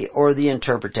Christianity or the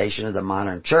interpretation of the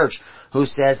modern church who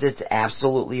says it's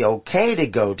absolutely okay to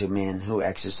go to men who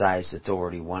exercise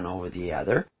authority one over the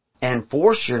other and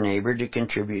force your neighbor to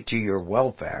contribute to your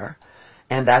welfare.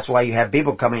 And that's why you have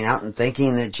people coming out and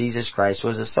thinking that Jesus Christ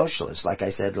was a socialist. Like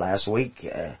I said last week,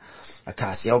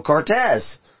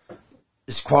 Ocasio-Cortez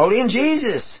is quoting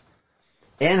Jesus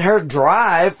in her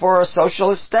drive for a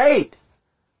socialist state,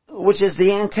 which is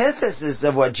the antithesis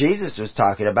of what Jesus was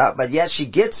talking about, but yet she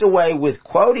gets away with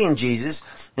quoting Jesus,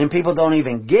 and people don't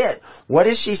even get what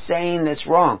is she saying that's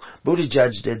wrong.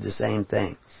 Buttigieg did the same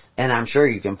thing, and I'm sure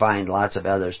you can find lots of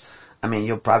others. I mean,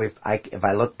 you'll probably, if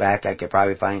I look back, I could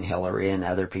probably find Hillary and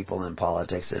other people in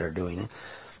politics that are doing it.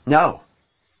 No,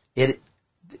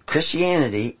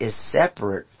 Christianity is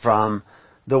separate from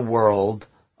the world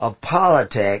of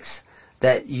politics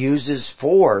that uses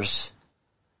force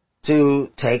to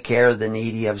take care of the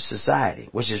needy of society,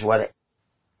 which is what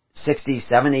 60,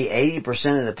 70,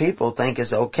 80% of the people think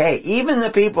is okay. Even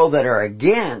the people that are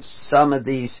against some of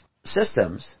these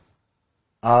systems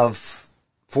of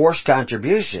forced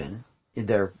contribution,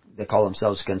 they call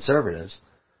themselves conservatives,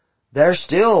 they're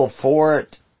still for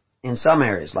it in some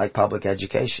areas, like public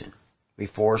education. We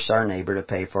force our neighbor to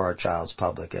pay for our child's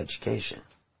public education.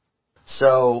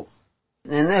 So,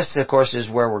 and this, of course, is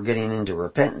where we're getting into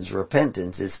repentance.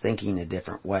 Repentance is thinking a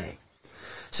different way.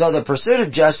 So the pursuit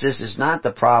of justice is not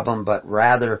the problem, but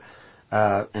rather,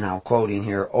 and I'm quoting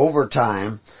here, over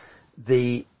time,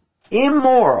 the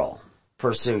immoral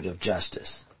pursuit of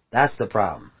justice. That's the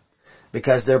problem.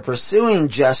 Because they're pursuing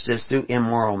justice through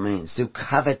immoral means, through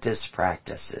covetous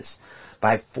practices.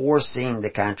 By forcing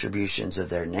the contributions of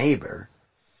their neighbor,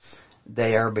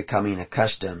 they are becoming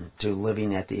accustomed to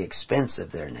living at the expense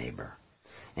of their neighbor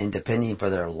and depending for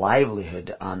their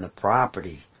livelihood on the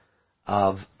property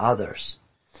of others.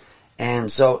 And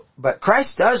so, but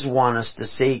Christ does want us to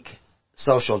seek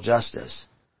social justice,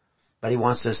 but He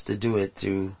wants us to do it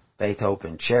through faith, hope,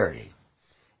 and charity.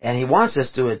 And He wants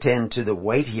us to attend to the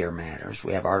weightier matters.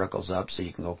 We have articles up so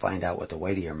you can go find out what the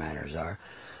weightier matters are.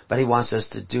 But He wants us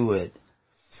to do it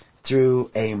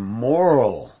through a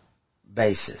moral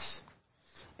basis.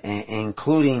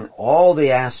 including all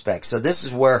the aspects. So this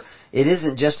is where it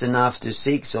isn't just enough to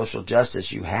seek social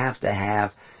justice. You have to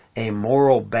have a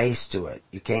moral base to it.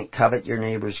 You can't covet your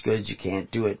neighbor's goods. You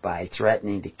can't do it by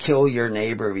threatening to kill your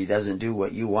neighbor if he doesn't do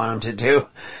what you want him to do,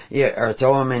 or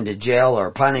throw him into jail,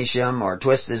 or punish him, or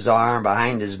twist his arm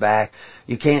behind his back.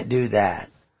 You can't do that.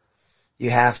 You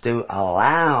have to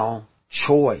allow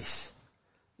choice.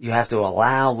 You have to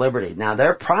allow liberty. Now,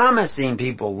 they're promising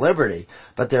people liberty,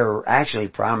 but they're actually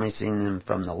promising them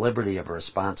from the liberty of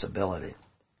responsibility.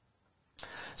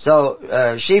 So,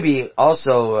 Shebe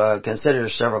also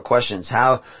considers several questions.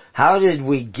 How did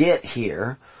we get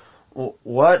here?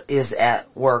 What is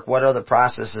at work? What are the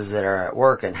processes that are at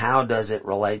work? And how does it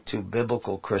relate to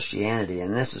biblical Christianity?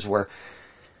 And this is where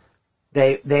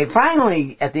they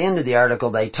finally, at the end of the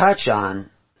article, they touch on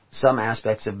some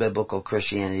aspects of biblical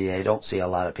Christianity they don't see a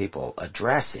lot of people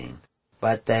addressing,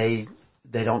 but they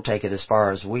don't take it as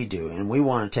far as we do. And we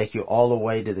want to take you all the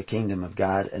way to the kingdom of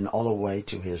God and all the way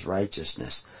to His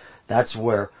righteousness. That's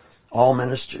where all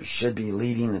ministers should be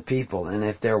leading the people. And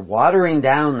if they're watering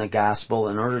down the gospel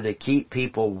in order to keep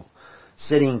people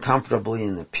sitting comfortably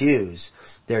in the pews,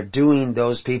 they're doing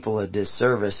those people a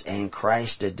disservice and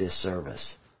Christ a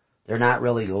disservice. They're not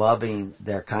really loving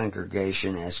their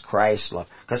congregation as Christ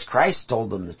loved, because Christ told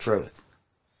them the truth.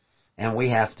 And we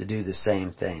have to do the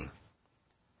same thing.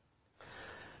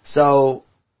 So,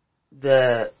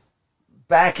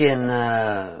 back in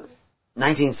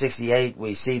 1968,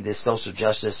 we see this social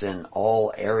justice in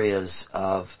all areas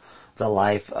of the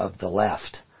life of the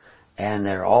left. And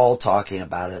they're all talking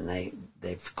about it, and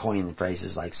they've coined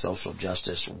phrases like social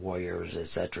justice warriors,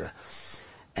 etc.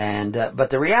 And but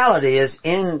the reality is,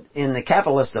 in the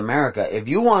capitalist America, if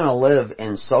you want to live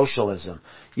in socialism,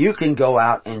 you can go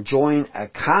out and join a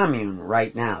commune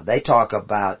right now. They talk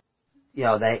about,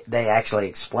 they actually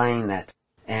explain that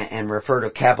and refer to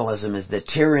capitalism as the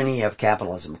tyranny of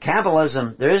capitalism.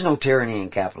 Capitalism, there is no tyranny in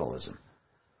capitalism.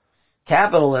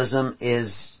 Capitalism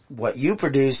is what you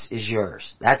produce is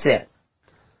yours. That's it.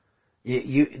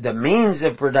 The means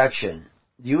of production,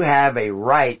 you have a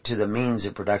right to the means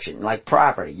of production, like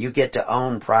property. You get to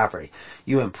own property.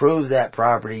 You improve that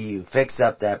property, you fix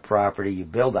up that property, you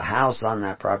build a house on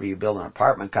that property, you build an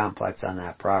apartment complex on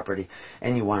that property,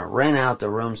 and you want to rent out the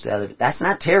rooms to others. That's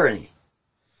not tyranny.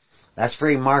 That's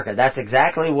free market. That's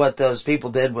exactly what those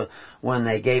people did when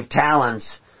they gave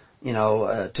talents, 2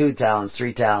 talents,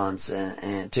 3 talents,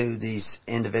 and to these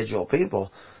individual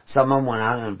people. Some of them went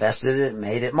out and invested it and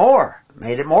made it more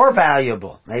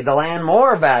valuable, made the land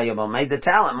more valuable, made the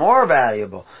talent more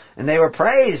valuable, and they were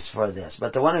praised for this.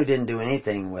 But the one who didn't do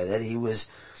anything with it, he was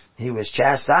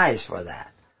chastised for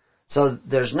that. So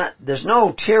there's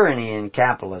no tyranny in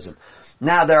capitalism.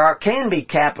 Now there can be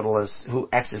capitalists who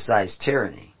exercise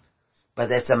tyranny, but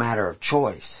that's a matter of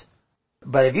choice.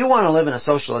 But if you want to live in a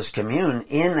socialist commune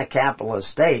in the capitalist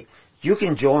state, you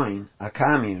can join a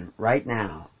commune right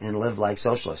now and live like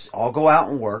socialists. All go out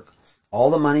and work. All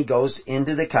the money goes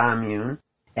into the commune,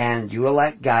 and you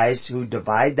elect guys who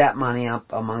divide that money up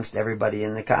amongst everybody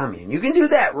in the commune. You can do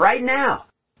that right now.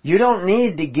 You don't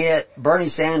need to get Bernie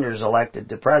Sanders elected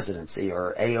to presidency,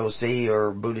 or AOC,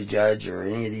 or Buttigieg, or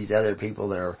any of these other people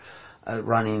that are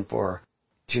running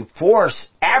to force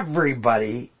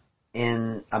everybody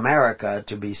in America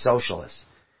to be socialists.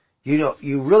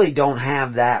 You really don't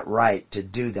have that right to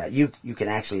do that. You can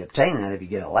actually obtain that if you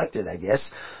get elected, I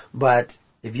guess. But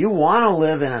if you want to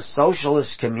live in a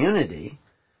socialist community,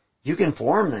 you can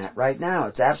form that right now.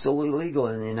 It's absolutely legal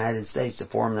in the United States to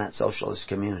form that socialist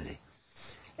community.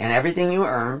 And everything you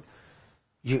earn,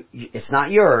 it's not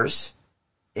yours.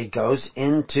 It goes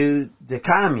into the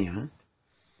commune.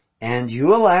 And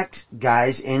you elect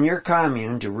guys in your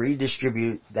commune to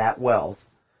redistribute that wealth.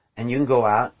 And you can go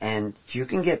out and you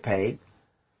can get paid.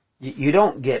 You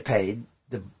don't get paid.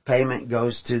 The payment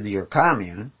goes to your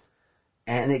commune,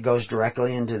 and it goes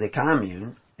directly into the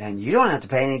commune, and you don't have to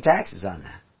pay any taxes on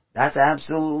that. That's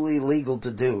absolutely legal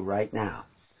to do right now.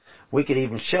 We could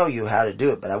even show you how to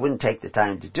do it, but I wouldn't take the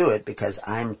time to do it because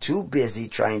I'm too busy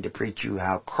trying to preach you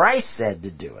how Christ said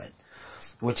to do it,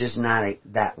 which is not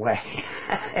that way.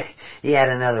 He had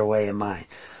another way in mind.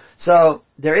 So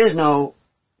there is no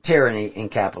tyranny in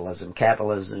capitalism.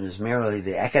 Capitalism is merely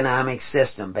the economic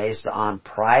system based on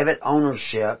private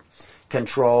ownership,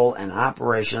 control, and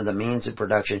operation of the means of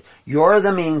production. You're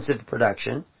the means of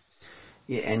production,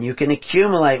 and you can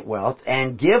accumulate wealth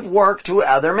and give work to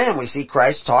other men. We see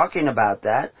Christ talking about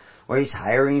that, where He's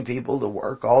hiring people to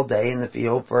work all day in the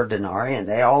field for a denarii, and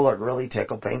they all are really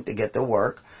tickle pink to get the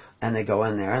work, and they go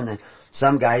in there, and then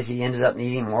Some guys, he ends up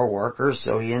needing more workers,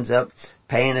 so he ends up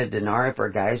paying a denarii for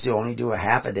guys who only do a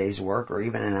half a day's work or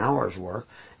even an hour's work.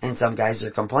 And some guys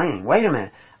are complaining, wait a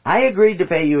minute, I agreed to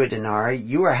pay you a denarii,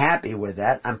 you are happy with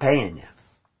that, I'm paying you.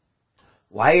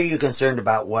 Why are you concerned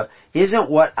about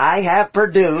isn't what I have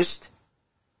produced,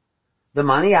 the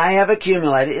money I have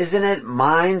accumulated, isn't it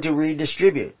mine to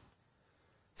redistribute?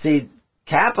 See,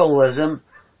 capitalism,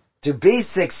 to be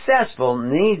successful,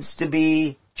 needs to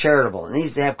be charitable. It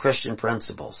needs to have Christian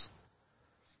principles.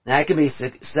 Now, it can be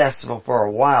successful for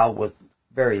a while with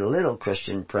very little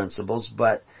Christian principles,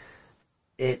 but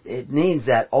it needs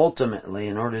that ultimately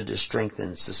in order to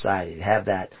strengthen society, to have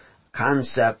that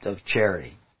concept of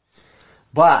charity.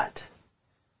 But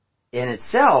in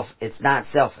itself, it's not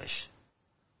selfish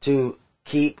to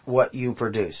keep what you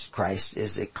produce. Christ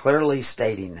is clearly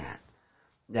stating that.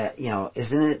 That,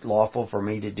 isn't it lawful for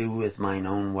me to do with mine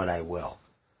own what I will?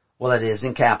 Well, it is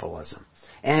in capitalism.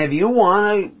 And if you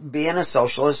want to be in a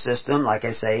socialist system, like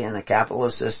I say, in a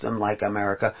capitalist system like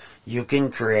America, you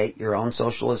can create your own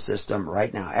socialist system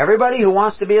right now. Everybody who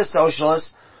wants to be a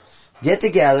socialist, get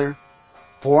together,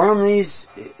 form these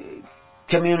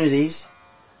communities,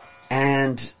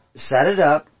 and set it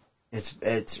up.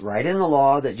 It's right in the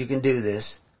law that you can do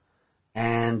this.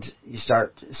 And you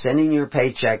start sending your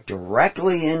paycheck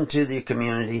directly into the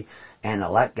community and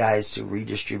elect guys to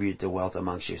redistribute the wealth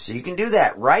amongst you. So you can do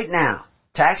that right now,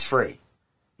 tax-free.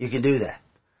 You can do that.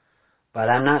 But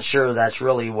I'm not sure that's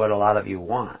really what a lot of you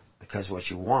want, because what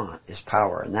you want is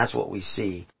power. And that's what we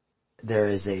see. There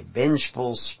is a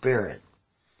vengeful spirit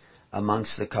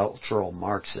amongst the cultural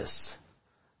Marxists.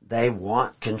 They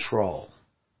want control.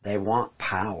 They want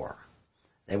power.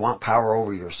 They want power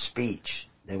over your speech.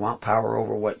 They want power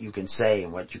over what you can say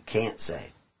and what you can't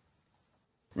say.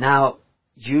 Now,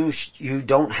 you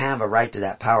don't have a right to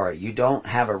that power. You don't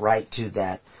have a right to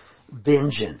that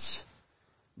vengeance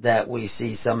that we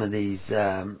see some of these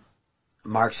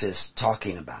Marxists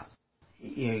talking about.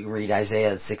 You read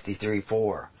Isaiah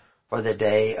 63:4. For the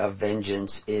day of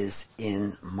vengeance is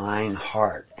in mine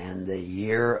heart, and the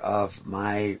year of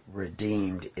my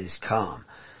redeemed is come.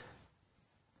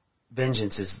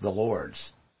 Vengeance is the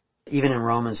Lord's. Even in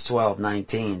Romans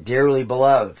 12:19, dearly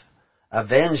beloved,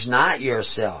 avenge not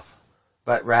yourself,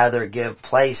 but rather give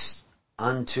place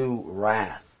unto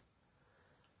wrath.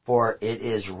 For it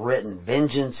is written,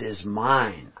 vengeance is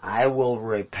mine, I will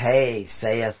repay,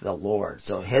 saith the Lord.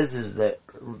 So his is the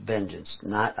vengeance,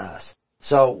 not us.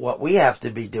 So what we have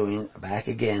to be doing, back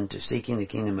again to seeking the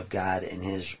kingdom of God and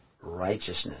his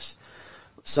righteousness.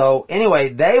 So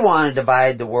anyway, they want to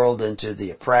divide the world into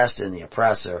the oppressed and the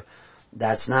oppressor.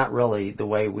 That's not really the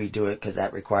way we do it, because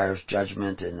that requires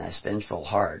judgment and a vengeful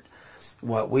heart.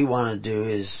 What we want to do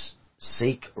is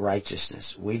seek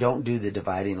righteousness. We don't do the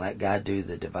dividing, let God do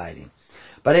the dividing.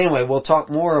 But anyway, we'll talk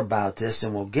more about this,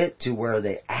 and we'll get to where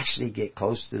they actually get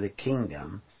close to the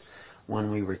kingdom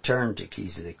when we return to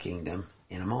Keys of the Kingdom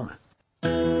in a moment.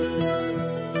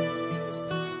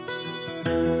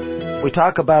 We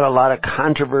talk about a lot of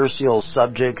controversial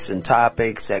subjects and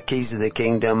topics at Keys of the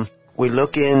Kingdom. We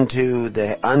look into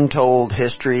the untold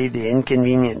history, the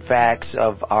inconvenient facts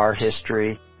of our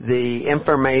history, the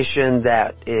information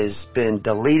that has been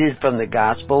deleted from the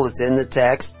gospel. It's in the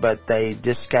text, but they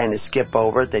just kind of skip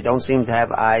over it. They don't seem to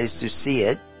have eyes to see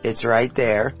it. It's right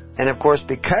there. And of course,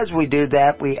 because we do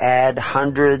that, we add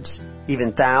hundreds,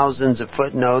 even thousands of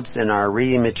footnotes in our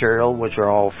reading material, which are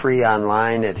all free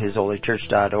online at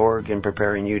hisholychurch.org and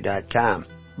preparingyou.com.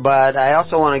 But I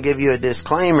also want to give you a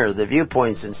disclaimer. The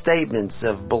viewpoints and statements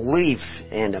of belief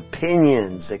and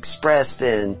opinions expressed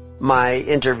in my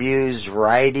interviews,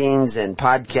 writings, and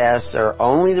podcasts are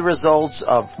only the results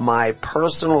of my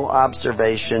personal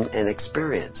observation and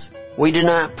experience. We do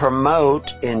not promote,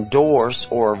 endorse,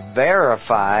 or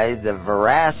verify the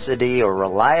veracity or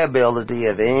reliability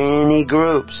of any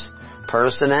groups,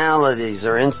 personalities,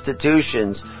 or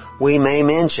institutions we may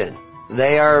mention.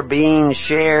 They are being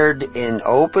shared in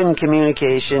open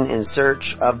communication in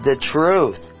search of the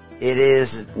truth. It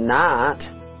is not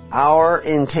our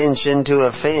intention to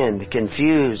offend,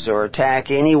 confuse, or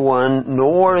attack anyone,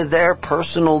 nor their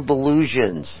personal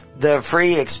delusions. The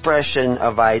free expression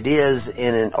of ideas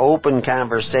in an open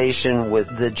conversation with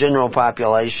the general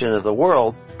population of the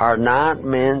world are not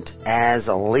meant as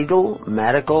legal,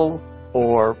 medical,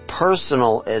 or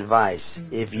personal advice.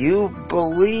 If you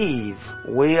believe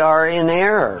we are in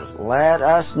error, let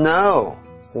us know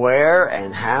where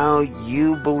and how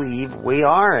you believe we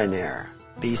are in error.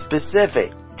 Be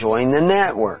specific. Join the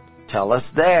network. Tell us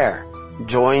there.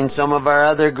 Join some of our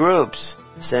other groups.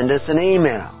 Send us an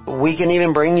email. We can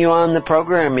even bring you on the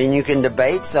program and you can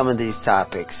debate some of these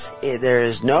topics. There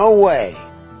is no way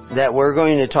that we're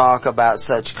going to talk about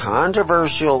such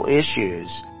controversial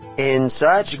issues in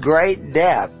such great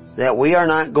depth that we are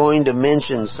not going to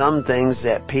mention some things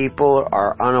that people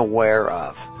are unaware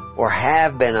of, or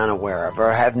have been unaware of,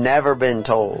 or have never been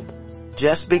told.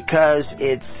 Just because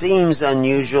it seems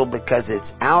unusual, because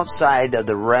it's outside of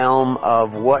the realm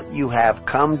of what you have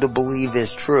come to believe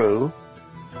is true,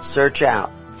 search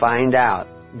out, find out.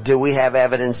 Do we have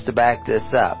evidence to back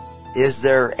this up? Is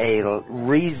there a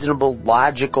reasonable,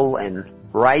 logical, and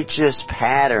righteous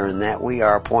pattern that we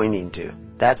are pointing to?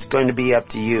 That's going to be up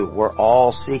to you. We're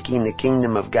all seeking the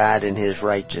kingdom of God and His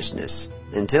righteousness.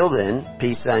 Until then,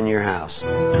 peace on your house.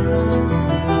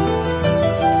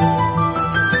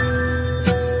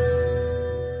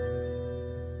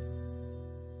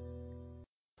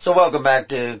 So welcome back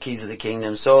to Keys of the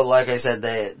Kingdom. So like I said,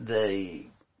 the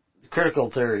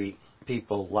critical theory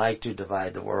people like to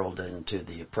divide the world into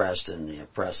the oppressed and the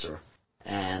oppressor,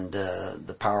 and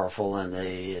the powerful and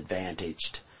the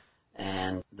advantaged,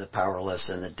 and the powerless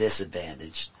and the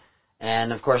disadvantaged.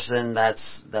 And of course then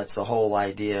that's the whole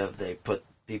idea of they put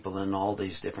people in all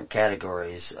these different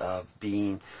categories of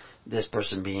this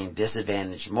person being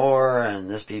disadvantaged more, and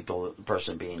this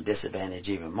person being disadvantaged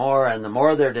even more, and the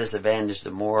more they're disadvantaged,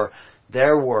 the more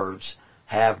their words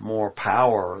have more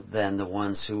power than the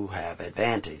ones who have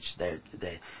advantage.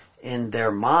 In their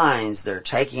minds, they're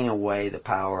taking away the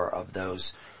power of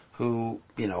those who,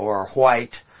 are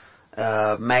white,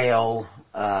 male,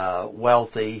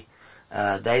 wealthy.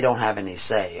 They don't have any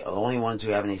say. The only ones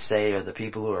who have any say are the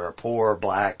people who are poor,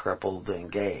 black, crippled, and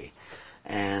gay.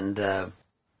 And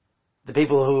the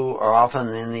people who are often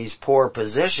in these poor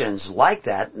positions like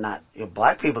that,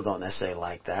 black people don't necessarily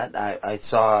like that. I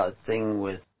saw a thing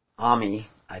with Ami,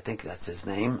 I think that's his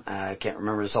name. I can't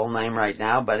remember his whole name right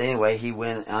now, but anyway, he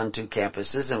went onto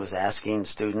campuses and was asking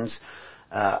students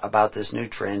about this new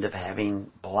trend of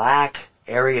having black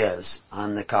areas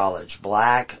on the college,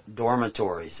 black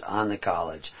dormitories on the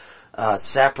college,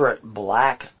 separate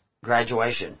black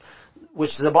graduation,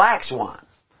 which the blacks want.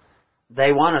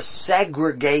 They want to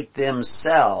segregate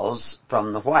themselves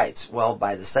from the whites. Well,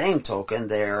 by the same token,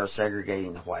 they are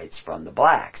segregating the whites from the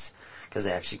blacks, because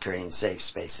they're actually creating safe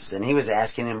spaces. And he was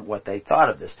asking them what they thought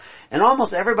of this. And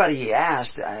almost everybody he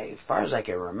asked, as far as I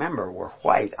can remember, were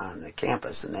white on the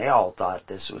campus. And they all thought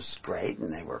this was great,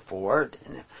 and they were for it.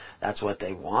 And if that's what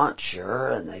they want, sure.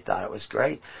 And they thought it was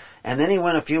great. And then he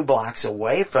went a few blocks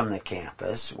away from the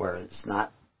campus, where it's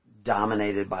not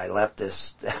dominated by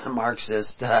leftist,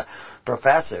 Marxist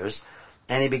professors.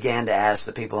 And he began to ask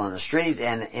the people on the street.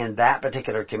 And in that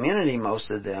particular community,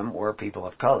 most of them were people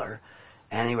of color.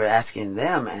 And he was asking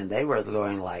them, and they were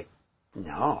going like,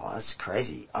 no, that's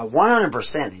crazy.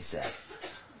 100%, he said,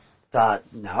 thought,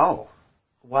 no.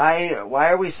 Why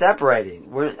are we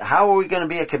separating? How are we going to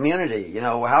be a community?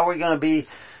 How are we going to be,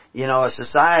 a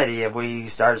society if we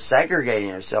start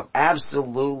segregating ourselves?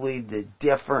 Absolutely the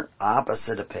different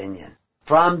opposite opinion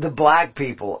from the black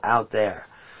people out there.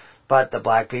 But the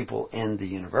black people in the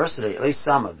university, at least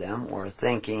some of them, were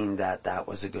thinking that that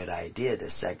was a good idea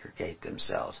to segregate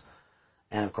themselves.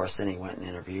 And of course, then he went and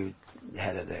interviewed the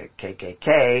head of the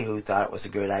KKK, who thought it was a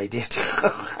good idea too.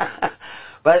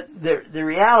 But the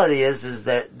reality is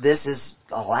that this is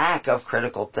a lack of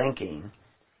critical thinking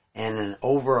and an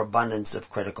overabundance of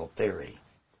critical theory.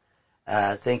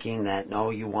 Thinking that, no,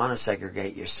 you want to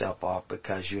segregate yourself off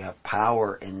because you have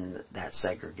power in that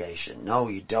segregation. No,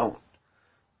 you don't.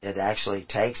 It actually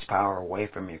takes power away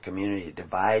from your community. It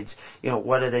divides,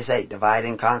 what do they say? Divide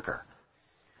and conquer.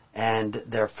 And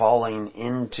they're falling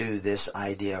into this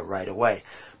idea right away.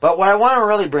 But what I want to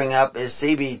really bring up is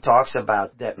CB talks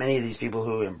about that many of these people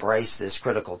who embrace this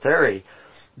critical theory,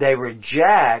 they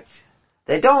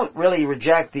don't really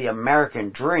reject the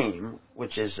American dream,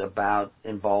 which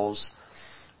involves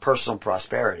personal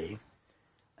prosperity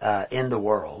in the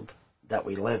world that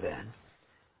we live in.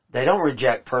 They don't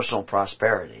reject personal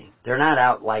prosperity. They're not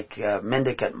out like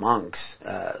mendicant monks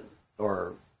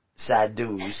or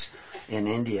sadhus in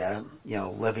India,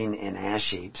 living in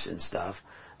ash heaps and stuff.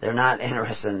 They're not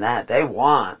interested in that. They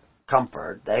want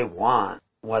comfort. They want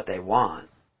what they want.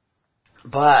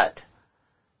 But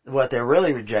what they're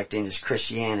really rejecting is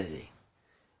Christianity,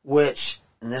 which,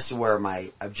 and this is where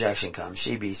my objection comes,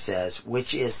 Shibi says,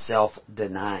 which is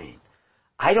self-denying.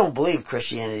 I don't believe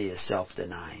Christianity is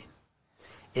self-denying.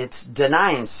 It's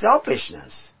denying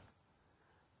selfishness,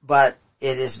 but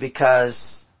it is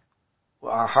because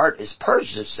our heart is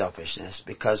purged of selfishness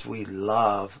because we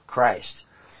love Christ.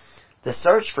 The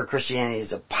search for Christianity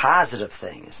is a positive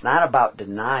thing. It's not about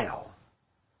denial.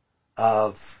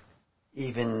 of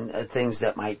even things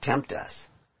that might tempt us.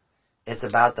 It's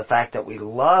about the fact that we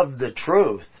love the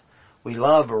truth. We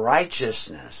love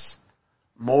righteousness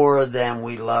more than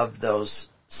we love those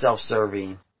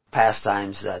self-serving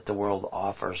pastimes that the world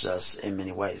offers us in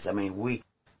many ways. I mean,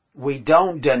 we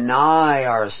don't deny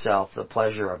ourselves the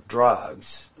pleasure of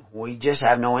drugs. We just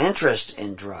have no interest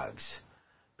in drugs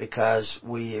because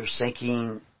we are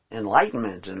seeking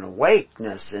enlightenment and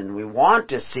awakeness, and we want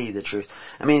to see the truth.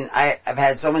 I mean, I've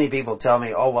had so many people tell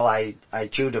me, oh, well, I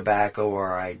chew tobacco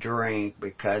or I drink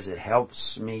because it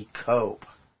helps me cope.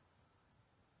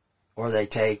 Or they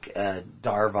take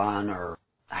Darvon, or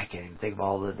I can't even think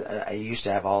of I used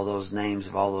to have all those names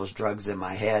of all those drugs in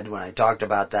my head when I talked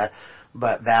about that,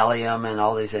 but Valium and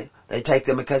all these things, they take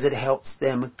them because it helps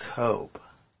them cope.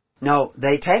 No,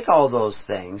 they take all those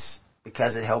things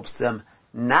because it helps them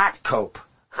not cope.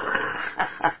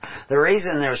 The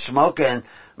reason they're smoking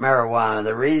marijuana,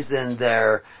 the reason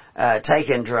they're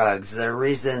taking drugs, the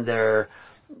reason they're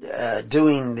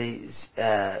doing these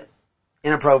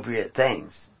inappropriate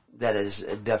things that is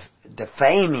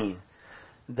defaming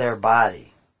their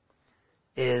body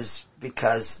is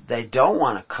because they don't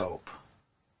want to cope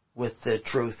with the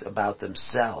truth about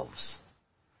themselves.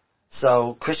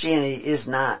 So Christianity is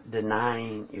not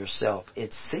denying yourself.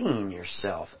 It's seeing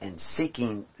yourself and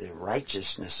seeking the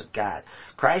righteousness of God.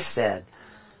 Christ said,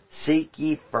 seek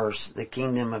ye first the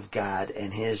kingdom of God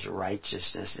and His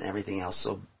righteousness, and everything else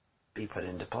will be put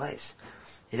into place.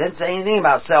 He didn't say anything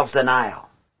about self-denial.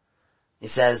 He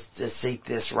says to seek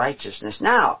this righteousness.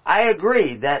 Now, I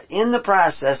agree that in the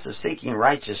process of seeking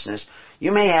righteousness,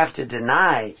 you may have to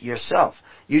deny yourself.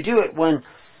 You do it when,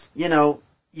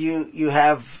 you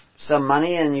have some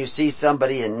money and you see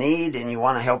somebody in need and you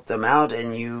want to help them out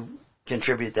and you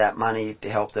contribute that money to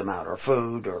help them out, or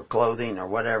food or clothing or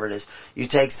whatever it is. You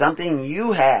take something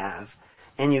you have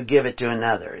and you give it to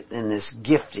another in this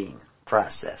gifting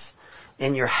process.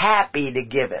 And you're happy to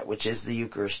give it, which is the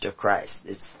Eucharist of Christ.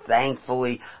 It's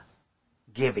thankfully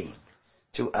giving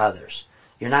to others.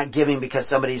 You're not giving because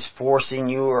somebody's forcing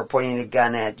you or pointing a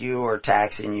gun at you or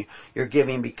taxing you. You're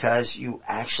giving because you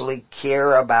actually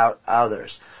care about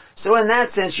others. So in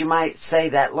that sense, you might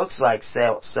say that looks like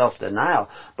self-denial.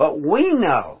 But we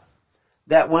know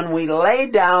that when we lay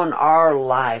down our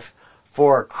life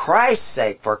for Christ's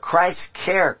sake, for Christ's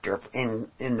character, in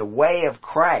the way of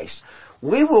Christ,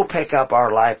 we will pick up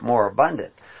our life more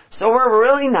abundant. So we're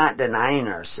really not denying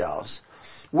ourselves.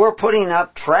 We're putting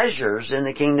up treasures in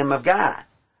the kingdom of God.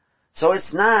 So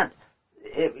it's not,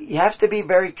 you have to be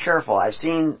very careful. I've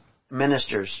seen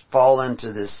ministers fall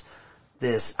into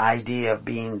this idea of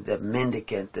being the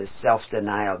mendicant, the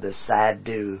self-denial, the sad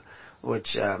dude,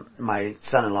 which my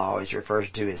son-in-law always refers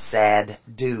to as sad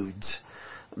dudes,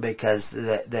 because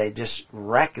they just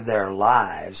wreck their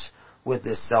lives with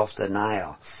this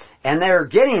self-denial. And they're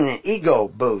getting an ego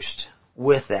boost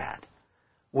with that,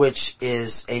 which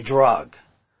is a drug.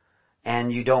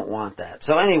 And you don't want that.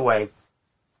 So anyway,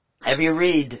 if you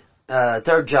read 3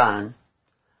 John,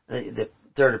 the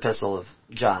third epistle of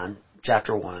John,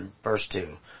 chapter 1, verse 2,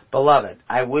 Beloved,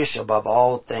 I wish above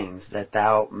all things that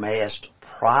thou mayest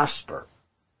prosper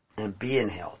and be in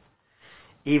health,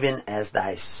 even as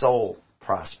thy soul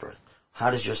prospereth. How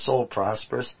does your soul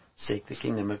prosper? Seek the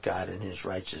kingdom of God and His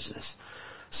righteousness.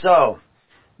 So,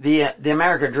 the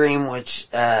American dream, which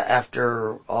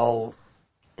after all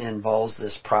involves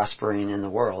this prospering in the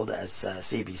world, as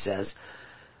C.B. says,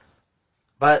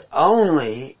 but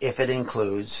only if it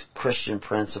includes Christian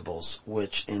principles,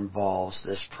 which involves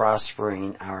this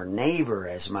prospering our neighbor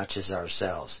as much as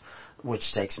ourselves,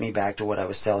 which takes me back to what I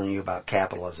was telling you about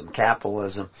capitalism.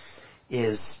 Capitalism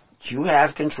is you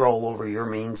have control over your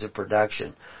means of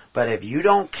production. But if you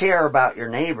don't care about your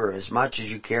neighbor as much as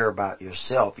you care about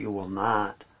yourself, you will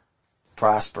not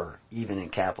prosper even in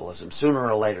capitalism. Sooner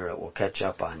or later it will catch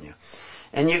up on you.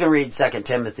 And you can read 2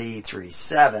 Timothy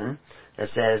 3:7 that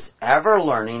says, ever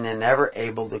learning and ever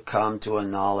able to come to a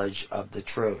knowledge of the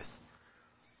truth.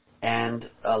 And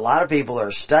a lot of people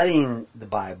are studying the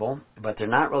Bible, but they're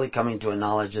not really coming to a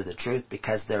knowledge of the truth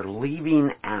because they're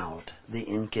leaving out the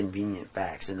inconvenient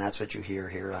facts. And that's what you hear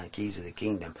here on Keys of the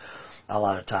Kingdom a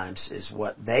lot of times, is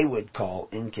what they would call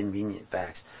inconvenient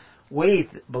facts. We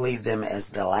believe them as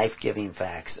the life-giving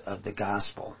facts of the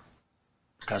gospel,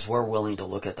 because we're willing to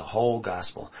look at the whole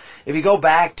gospel. If you go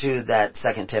back to that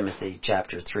 2 Timothy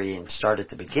chapter 3 and start at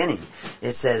the beginning,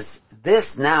 it says,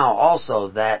 this now also,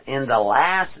 that in the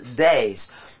last days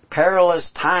perilous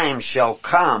times shall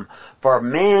come, for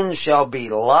men shall be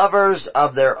lovers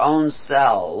of their own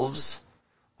selves,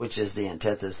 which is the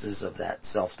antithesis of that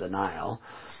self-denial,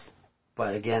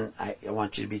 But again, I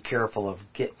want you to be careful of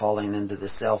falling into the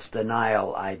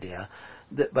self-denial idea.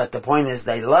 But the point is,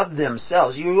 they love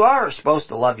themselves. You are supposed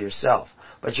to love yourself,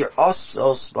 but you're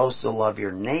also supposed to love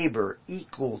your neighbor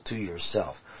equal to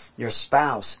yourself, your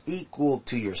spouse equal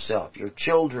to yourself, your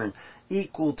children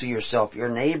equal to yourself, your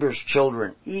neighbor's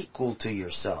children equal to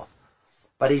yourself.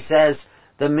 But he says,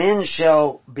 the men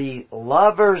shall be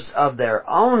lovers of their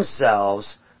own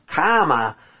selves,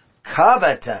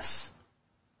 covetous.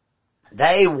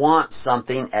 They want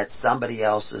something at somebody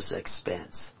else's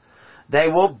expense. They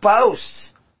will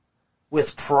boast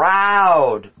with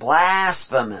proud,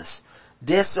 blasphemous,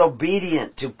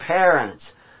 disobedient to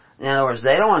parents. In other words,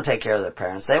 they don't want to take care of their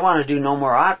parents. They want to do no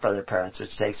more ought for their parents,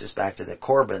 which takes us back to the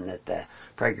Corban that the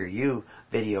PragerU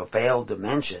video failed to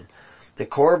mention. The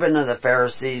Corban of the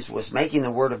Pharisees was making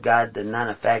the Word of God to none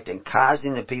effect and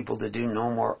causing the people to do no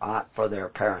more ought for their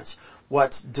parents.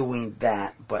 What's doing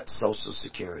that but Social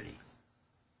Security?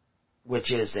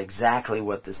 Which is exactly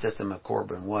what the system of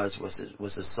Corban was a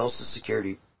Social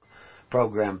Security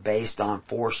program based on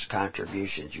forced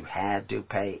contributions. You had to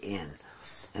pay in.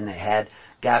 And they had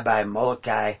Gabbai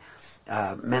Molokai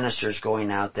ministers going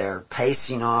out there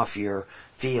pacing off your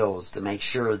fields to make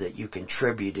sure that you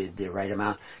contributed the right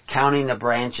amount, counting the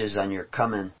branches on your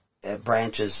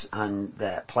branches on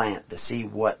that plant to see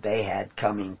what they had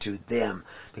coming to them,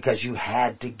 because you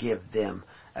had to give them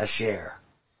a share,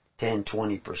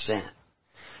 10-20%.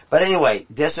 But anyway,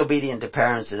 disobedient to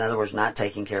parents, in other words, not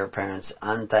taking care of parents,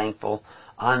 unthankful,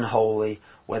 unholy,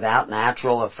 without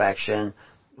natural affection,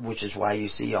 which is why you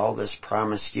see all this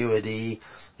promiscuity,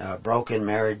 broken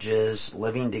marriages,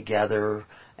 living together,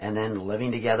 and then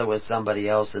living together with somebody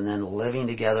else, and then living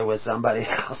together with somebody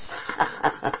else.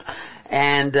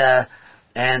 And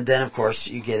then of course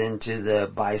you get into the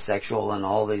bisexual and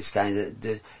all these kinds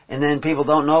of, and then people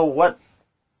don't know what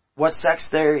sex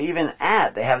they're even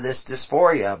at. They have this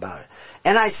dysphoria about it.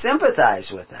 And I sympathize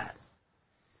with that.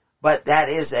 But that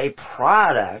is a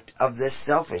product of this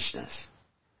selfishness.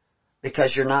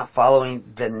 Because you're not following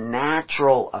the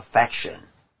natural affection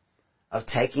of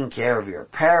taking care of your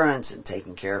parents and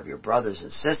taking care of your brothers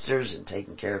and sisters and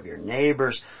taking care of your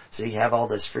neighbors. So you have all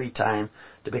this free time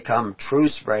to become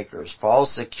truce breakers,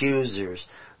 false accusers,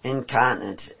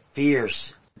 incontinent,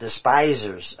 fierce,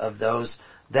 despisers of those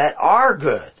that are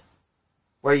good.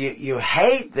 Where you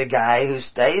hate the guy who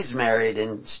stays married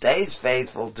and stays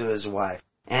faithful to his wife.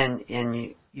 And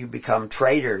you become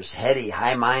traitors, heady,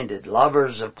 high-minded,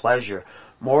 lovers of pleasure,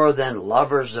 more than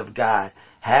lovers of God,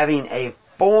 having a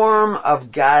form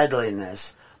of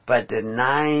godliness, but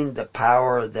denying the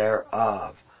power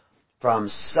thereof. From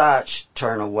such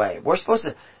turn away. We're supposed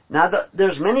to... Now,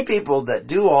 there's many people that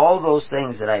do all those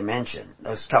things that I mentioned,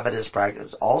 those covetous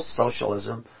practices, all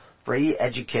socialism, free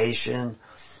education,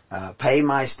 pay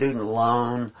my student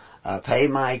loan, pay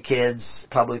my kids'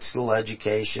 public school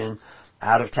education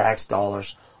out of tax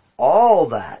dollars. All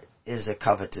that is the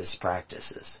covetous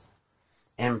practices.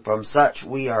 And from such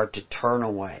we are to turn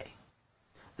away.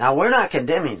 Now, we're not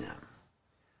condemning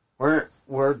them.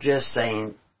 We're just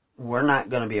saying we're not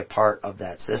going to be a part of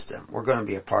that system. We're going to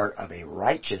be a part of a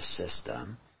righteous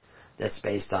system that's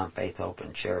based on faith, hope,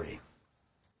 and charity.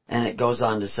 And it goes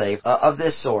on to say, of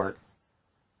this sort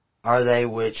are they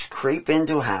which creep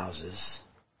into houses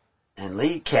and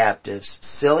lead captives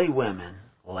silly women,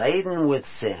 laden with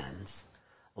sins,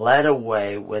 led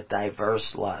away with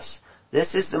diverse lusts.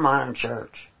 This is the modern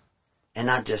church. And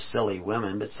not just silly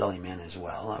women, but silly men as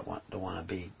well. I don't want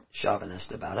to be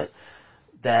chauvinist about it.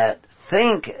 That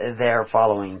think they're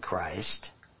following Christ,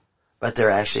 but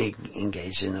they're actually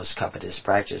engaged in those covetous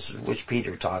practices, which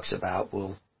Peter talks about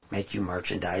will make you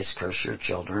merchandise, curse your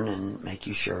children, and make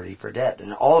you surety for debt.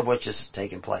 And all of which has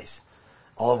taken place.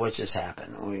 All of which has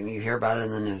happened. When you hear about it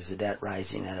in the news, the debt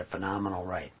rising at a phenomenal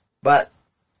rate. But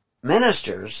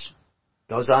ministers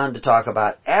goes on to talk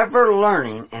about ever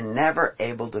learning and never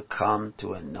able to come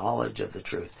to a knowledge of the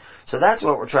truth. So that's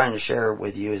what we're trying to share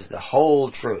with you, is the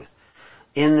whole truth.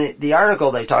 In the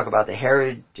article, they talk about the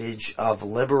heritage of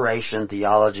liberation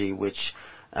theology, which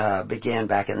began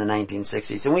back in the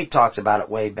 1960s, and we talked about it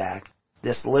way back.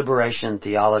 This liberation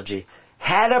theology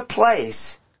had a place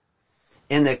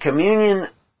in the communion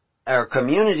or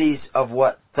communities of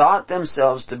what thought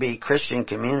themselves to be Christian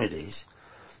communities,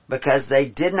 because they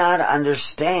did not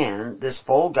understand this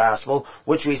full gospel,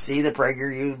 which we see the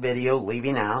PragerU video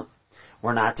leaving out.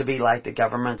 We're not to be like the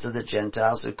governments of the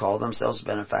Gentiles who call themselves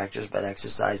benefactors but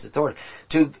exercise authority.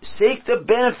 To seek the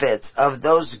benefits of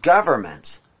those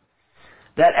governments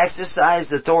that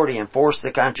exercise authority and force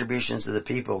the contributions of the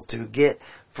people, to get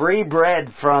free bread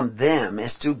from them,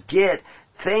 is to get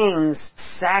things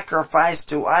sacrificed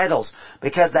to idols,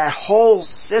 because that whole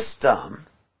system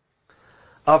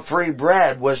of free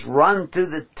bread was run through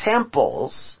the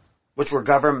temples, which were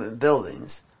government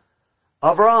buildings,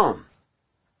 of Rome,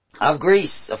 of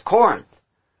Greece, of Corinth.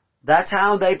 That's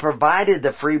how they provided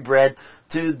the free bread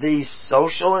to these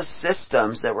socialist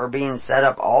systems that were being set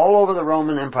up all over the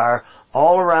Roman Empire,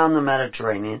 all around the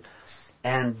Mediterranean,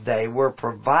 and they were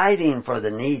providing for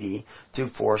the needy through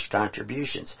forced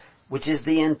contributions, which is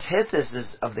the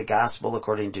antithesis of the gospel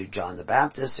according to John the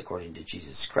Baptist, according to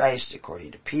Jesus Christ,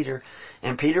 according to Peter.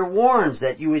 And Peter warns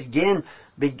that you would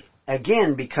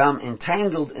again become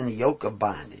entangled in the yoke of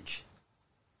bondage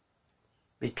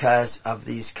because of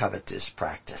these covetous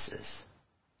practices.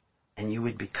 And you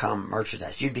would become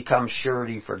merchandise. You'd become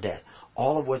surety for debt.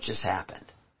 All of which has happened.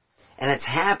 And it's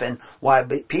happened while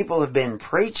people have been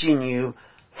preaching you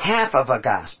half of a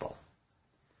gospel.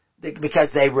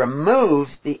 Because they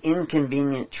removed the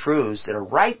inconvenient truths that are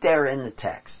right there in the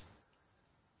text.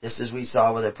 Just as we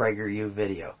saw with the PragerU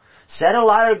video. Said a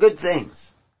lot of good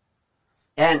things.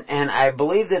 And I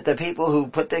believe that the people who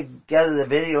put together the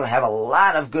video have a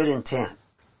lot of good intent.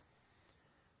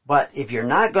 But if you're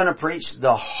not going to preach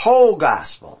the whole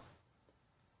gospel,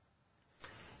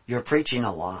 you're preaching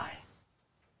a lie.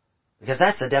 Because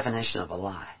that's the definition of a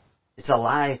lie. It's a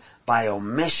lie by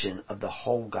omission of the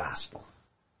whole gospel.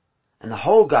 And the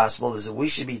whole gospel is that we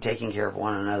should be taking care of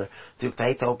one another through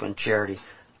faith, hope, and charity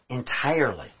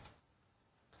entirely.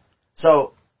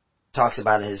 So, talks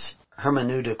about his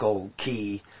hermeneutical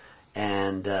key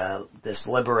and this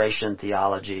liberation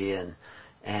theology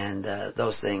and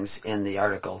those things in the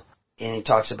article. And he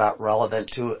talks about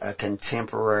relevant to a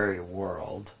contemporary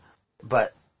world.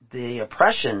 But the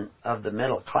oppression of the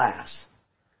middle class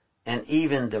and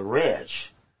even the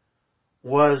rich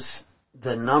was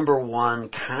the number one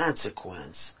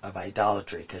consequence of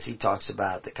idolatry, because he talks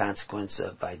about the consequence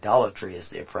of idolatry as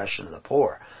the oppression of the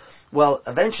poor. Well,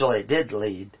 eventually it did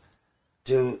lead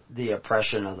to the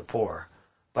oppression of the poor,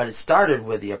 but it started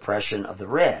with the oppression of the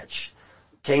rich,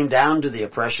 came down to the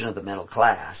oppression of the middle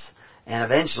class, and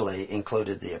eventually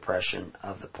included the oppression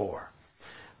of the poor.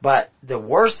 But the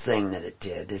worst thing that it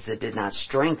did is it did not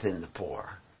strengthen the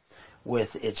poor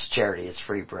with its charity, its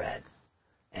free bread.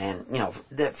 And,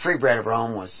 the free bread of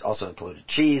Rome was also included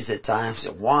cheese at times,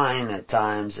 and wine at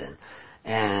times,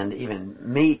 and even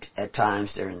meat at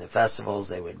times during the festivals.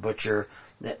 They would butcher.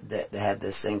 They had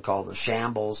this thing called the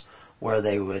shambles, where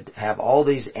they would have all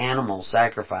these animals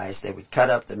sacrificed. They would cut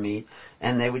up the meat,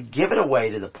 and they would give it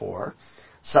away to the poor.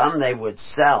 Some they would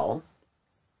sell,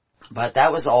 but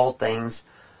that was all things,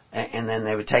 and then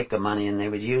they would take the money and they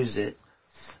would use it.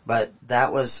 But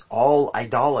that was all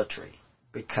idolatry,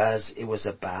 because it was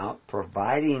about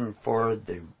providing for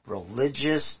the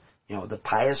religious, the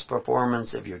pious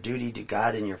performance of your duty to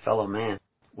God and your fellow man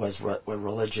was what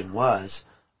religion was.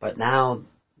 But now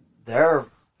their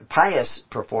pious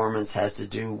performance has to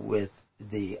do with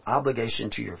the obligation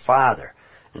to your Father.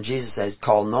 And Jesus says,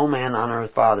 call no man on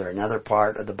earth Father. Another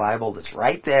part of the Bible that's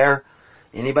right there.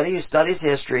 Anybody who studies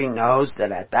history knows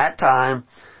that at that time,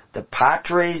 the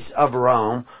patres of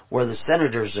Rome were the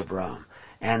senators of Rome.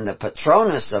 And the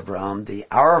patronus of Rome, the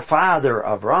Our Father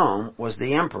of Rome, was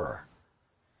the emperor.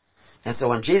 And so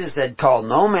when Jesus said, call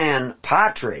no man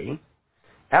patri,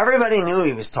 everybody knew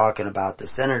he was talking about the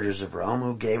senators of Rome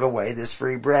who gave away this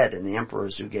free bread, and the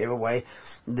emperors who gave away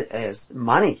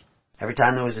money. Every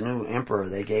time there was a new emperor,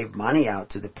 they gave money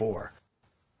out to the poor.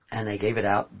 And they gave it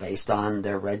out based on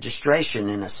their registration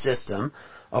in a system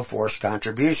of forced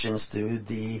contributions through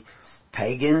the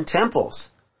pagan temples.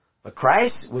 But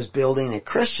Christ was building a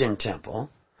Christian temple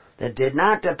that did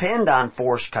not depend on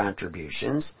forced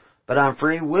contributions, but on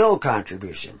free will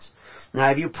contributions. Now,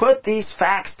 if you put these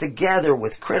facts together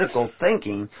with critical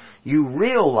thinking, you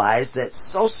realize that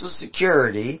Social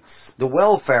Security, the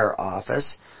Welfare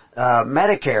Office,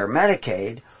 Medicare,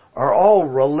 Medicaid, are all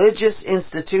religious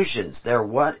institutions. They're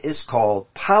what is called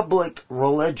public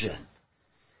religion.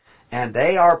 And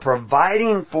they are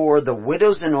providing for the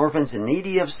widows and orphans and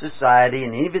needy of society,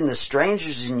 and even the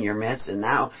strangers in your midst, and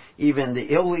now even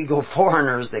the illegal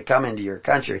foreigners that come into your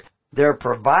country. They're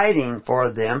providing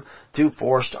for them through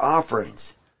forced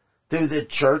offerings, through the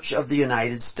Church of the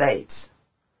United States,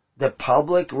 the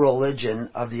public religion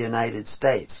of the United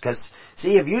States. Because,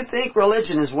 see, if you think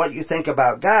religion is what you think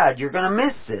about God, you're going to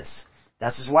miss this.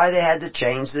 That's why they had to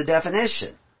change the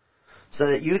definition, so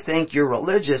that you think you're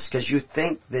religious because you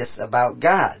think this about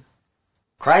God.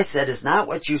 Christ said it's not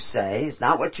what you say, it's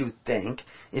not what you think,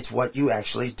 it's what you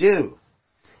actually do.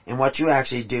 And what you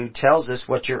actually do tells us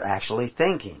what you're actually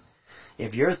thinking.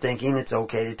 If you're thinking it's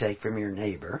okay to take from your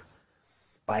neighbor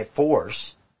by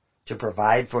force to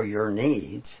provide for your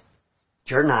needs,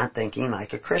 you're not thinking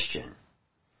like a Christian.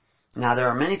 Now, there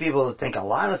are many people that think a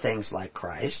lot of things like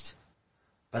Christ,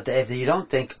 but if you don't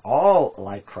think all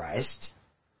like Christ,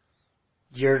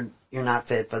 you're not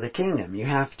fit for the kingdom. You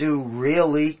have to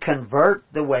really convert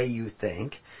the way you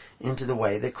think into the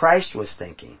way that Christ was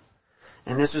thinking.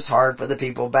 And this was hard for the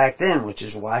people back then, which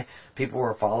is why people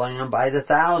were following him by the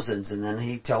thousands. And then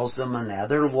he tells them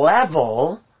another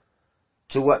level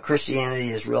to what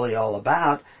Christianity is really all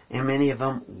about, and many of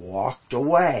them walked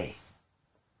away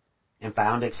and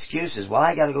found excuses. Well,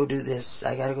 I gotta go do this,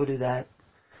 I gotta go do that.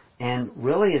 And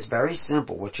really it's very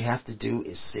simple. What you have to do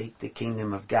is seek the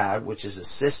kingdom of God, which is a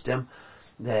system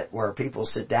that where people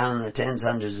sit down in the tens,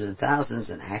 hundreds, and thousands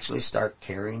and actually start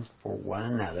caring for one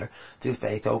another through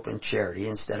faith, hope, and charity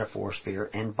instead of force, fear,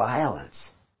 and violence.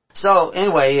 So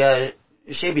anyway,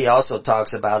 Shibi also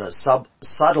talks about a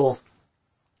subtle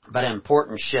but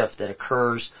important shift that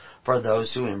occurs for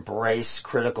those who embrace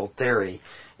critical theory,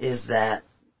 is that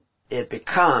it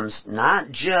becomes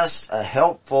not just a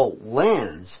helpful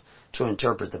lens to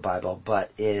interpret the Bible, but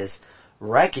is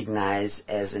recognized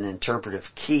as an interpretive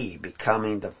key,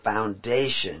 becoming the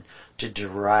foundation to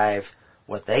derive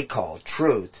what they call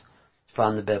truth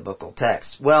from the biblical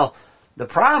text. Well, the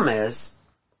problem is,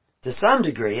 to some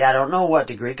degree, I don't know what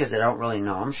degree because I don't really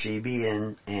know them,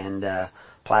 Shibi and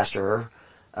Plasterer,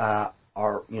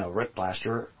 Rick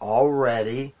Plasterer,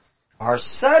 already are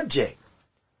subject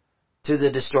to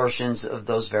the distortions of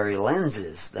those very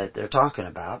lenses that they're talking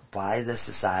about by the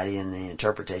society and the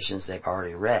interpretations they've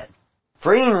already read.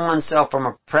 Freeing oneself from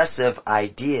oppressive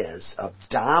ideas of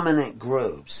dominant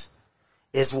groups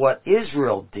is what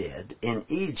Israel did in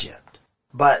Egypt.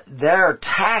 But their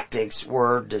tactics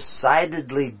were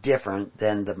decidedly different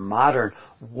than the modern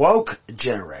woke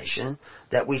generation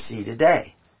that we see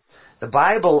today. The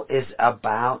Bible is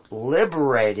about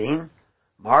liberating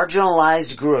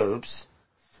marginalized groups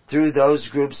through those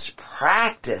groups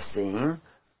practicing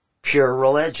pure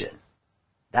religion.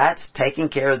 That's taking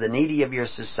care of the needy of your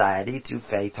society through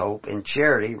faith, hope, and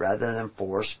charity rather than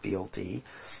force, fealty,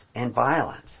 and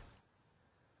violence.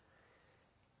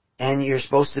 And you're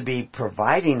supposed to be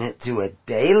providing it through a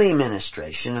daily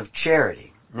ministration of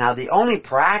charity. Now, the only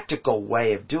practical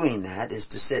way of doing that is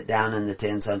to sit down in the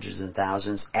tens, hundreds, and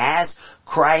thousands as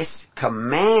Christ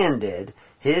commanded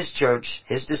His church,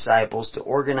 His disciples, to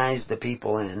organize the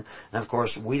people in. And of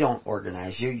course, we don't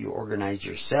organize you. You organize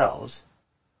yourselves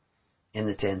in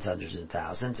the tens, hundreds, and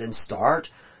thousands, and start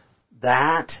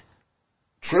that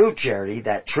true charity,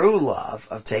 that true love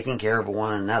of taking care of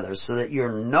one another, so that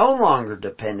you're no longer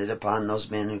dependent upon those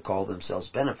men who call themselves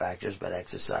benefactors but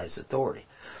exercise authority.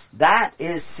 That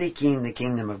is seeking the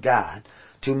kingdom of God,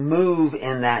 to move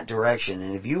in that direction.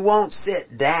 And if you won't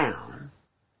sit down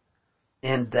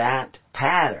in that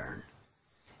pattern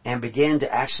and begin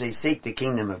to actually seek the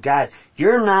kingdom of God,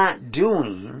 you're not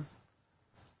doing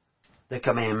the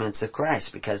commandments of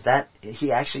Christ, because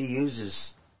they actually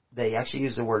use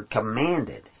the word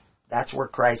commanded. That's where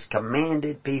Christ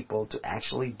commanded people to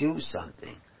actually do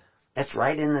something. That's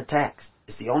right in the text.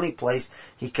 It's the only place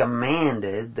He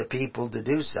commanded the people to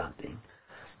do something.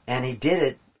 And He did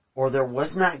it, or there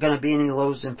was not going to be any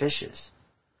loaves and fishes.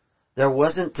 There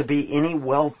wasn't to be any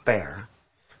welfare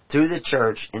through the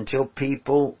church until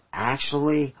people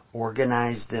actually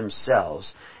organized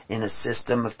themselves in a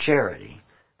system of charity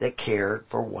that cared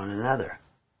for one another.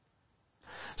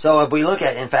 So if we look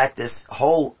at, in fact, this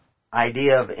whole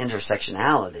idea of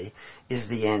intersectionality is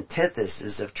the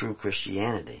antithesis of true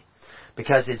Christianity,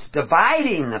 because it's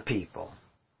dividing the people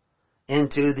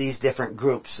into these different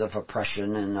groups of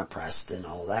oppression and oppressed and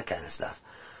all that kind of stuff.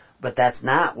 But that's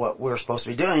not what we're supposed to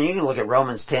be doing. You can look at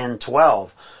Romans 10:12,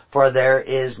 for there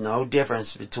is no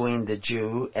difference between the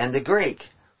Jew and the Greek,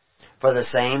 for the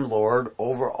same Lord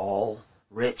over all,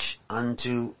 rich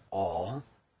unto all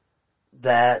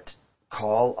that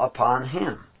call upon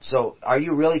Him. So, are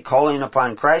you really calling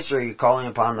upon Christ, or are you calling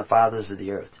upon the fathers of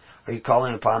the earth? Are you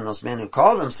calling upon those men who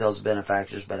call themselves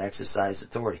benefactors but exercise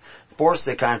authority? Force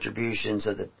the contributions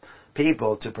of the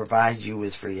people to provide you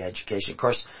with free education. Of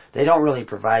course, they don't really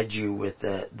provide you with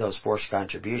those forced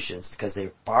contributions, because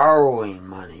they're borrowing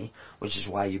money, which is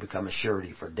why you become a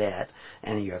surety for debt,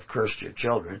 and you have cursed your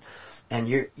children. And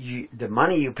the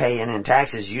money you pay in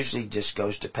taxes usually just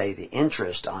goes to pay the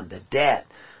interest on the debt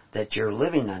that you're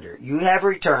living under. You have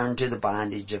returned to the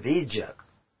bondage of Egypt,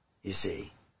 you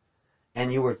see.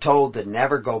 And you were told to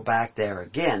never go back there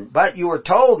again. But you were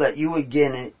told that you would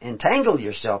again entangle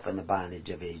yourself in the bondage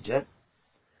of Egypt.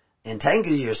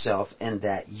 Entangle yourself in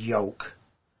that yoke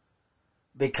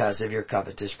because of your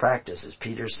covetous practices.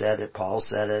 Peter said it, Paul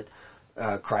said it,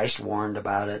 Christ warned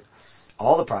about it.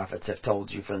 All the prophets have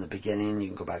told you from the beginning. You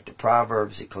can go back to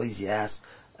Proverbs, Ecclesiastes.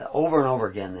 Over and over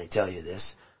again they tell you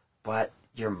this. But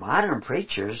your modern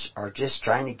preachers are just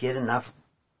trying to get enough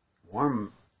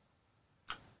warm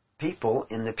people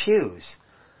in the pews.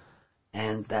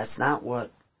 And that's not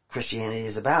what Christianity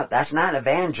is about. That's not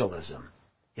evangelism.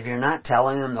 If you're not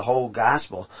telling them the whole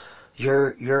gospel,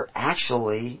 you're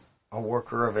actually a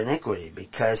worker of iniquity,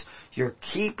 because you're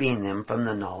keeping them from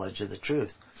the knowledge of the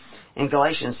truth. In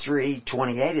Galatians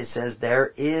 3:28 it says,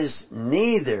 there is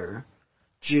neither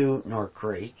Jew nor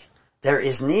Greek, there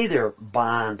is neither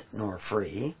bond nor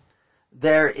free,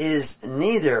 there is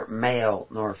neither male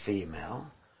nor female,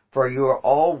 for you are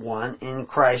all one in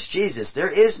Christ Jesus.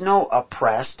 There is no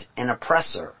oppressed and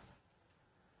oppressor.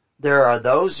 There are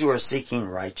those who are seeking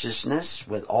righteousness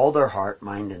with all their heart,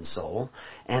 mind, and soul,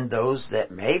 and those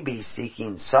that may be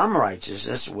seeking some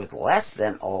righteousness with less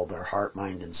than all their heart,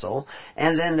 mind, and soul,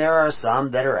 and then there are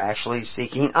some that are actually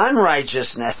seeking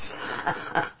unrighteousness.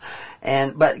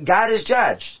 But God is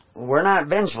judged. We're not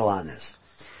vengeful on this.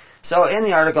 So in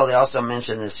the article they also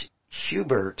mention this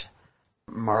Hubert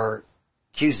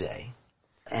Marcuse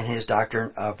and his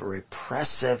doctrine of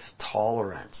repressive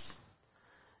tolerance,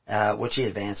 which he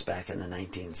advanced back in the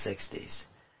 1960s.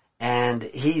 And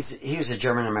he was a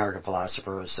German-American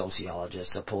philosopher, a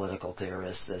sociologist, a political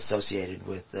theorist associated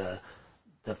with the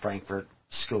Frankfurt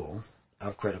School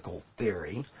of Critical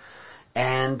Theory.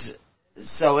 And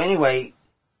so anyway,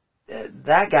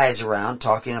 that guy's around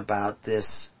talking about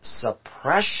this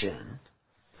suppression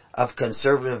of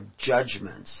conservative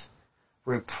judgments,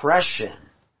 repression,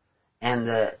 and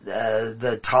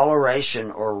the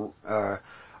toleration or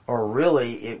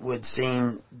really it would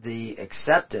seem the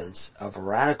acceptance of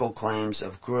radical claims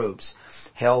of groups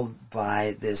held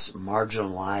by this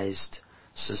marginalized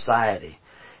society.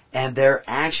 And they're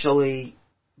actually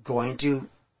going to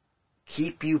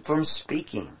keep you from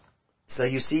speaking. So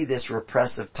you see this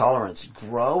repressive tolerance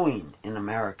growing in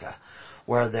America,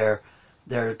 where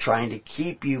they're trying to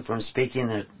keep you from speaking.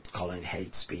 They're calling it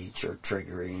hate speech or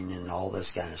triggering and all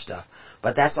this kind of stuff.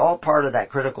 But that's all part of that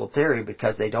critical theory,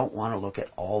 because they don't want to look at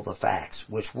all the facts,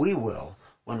 which we will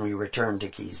when we return to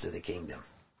Keys to the Kingdom.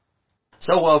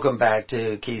 So welcome back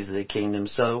to Keys to the Kingdom.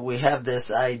 So we have this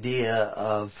idea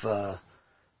of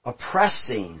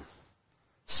oppressing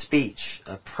speech,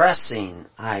 oppressing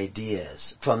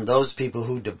ideas from those people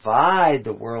who divide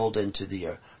the world into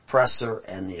the oppressor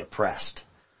and the oppressed.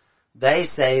 They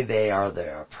say they are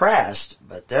the oppressed,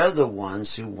 but they're the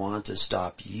ones who want to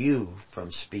stop you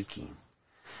from speaking.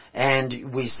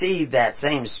 And we see that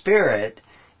same spirit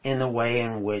in the way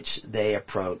in which they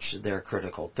approach their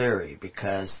critical theory,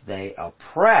 because they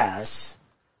oppress,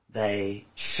 they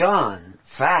shun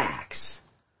facts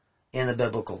in the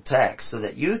biblical text, so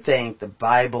that you think the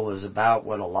Bible is about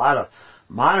what a lot of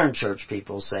modern church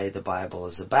people say the Bible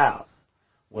is about,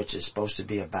 which is supposed to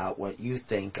be about what you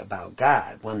think about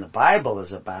God, when the Bible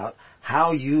is about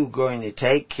how you're going to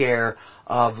take care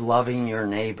of loving your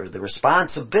neighbor, the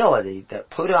responsibility that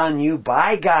put on you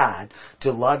by God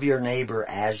to love your neighbor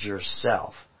as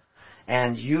yourself.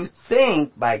 And you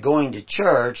think by going to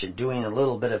church and doing a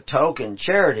little bit of token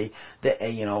charity, that,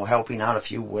 helping out a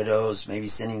few widows, maybe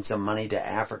sending some money to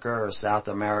Africa or South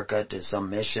America to some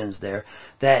missions there,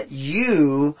 that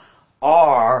you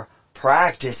are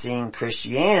practicing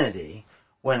Christianity,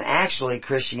 when actually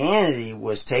Christianity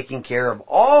was taking care of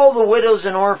all the widows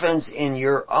and orphans in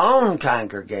your own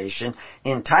congregation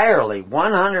entirely,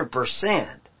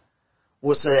 100%,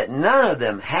 so that none of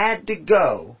them had to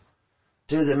go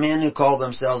to the men who call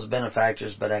themselves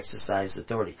benefactors but exercise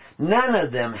authority. None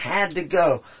of them had to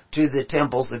go to the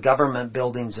temples, the government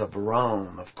buildings of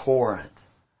Rome, of Corinth,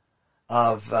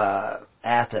 of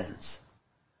Athens.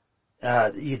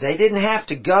 They didn't have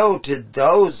to go to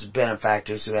those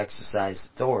benefactors who exercised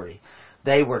authority.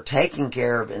 They were taken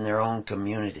care of in their own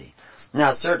community.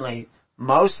 Now, certainly,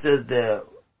 most of the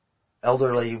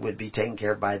elderly would be taken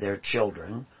care of by their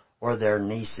children or their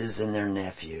nieces and their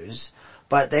nephews.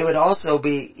 But they would also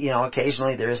be,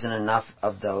 occasionally there isn't enough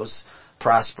of those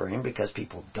prospering because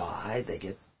people die. They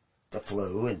get the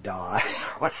flu and die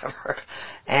or whatever.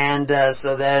 And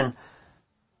so then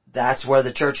that's where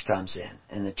the church comes in.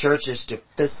 And the church is to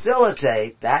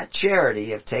facilitate that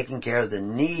charity of taking care of the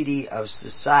needy of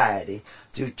society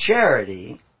through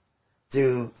charity,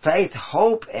 through faith,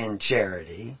 hope, and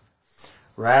charity,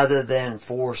 rather than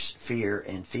force, fear,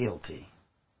 and fealty,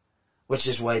 which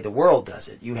is the way the world does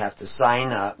it. You have to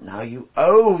sign up. Now you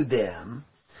owe them.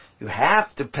 You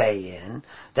have to pay in.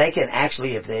 They can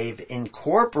actually, if they've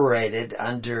incorporated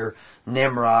under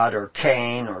Nimrod or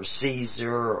Cain or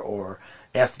Caesar or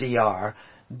FDR,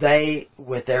 they,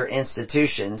 with their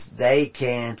institutions, they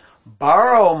can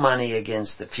borrow money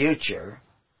against the future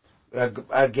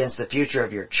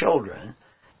of your children,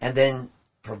 and then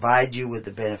provide you with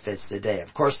the benefits today.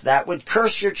 Of course, that would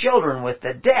curse your children with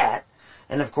the debt.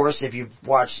 And of course, if you've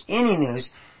watched any news,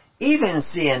 even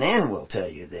CNN will tell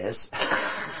you this.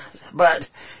 But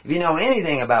if you know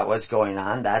anything about what's going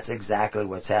on, that's exactly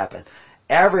what's happened.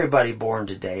 Everybody born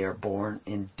today are born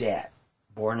in debt.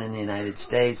 Born in the United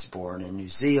States, born in New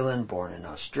Zealand, born in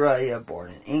Australia,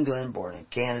 born in England, born in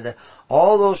Canada.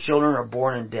 All those children are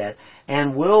born in debt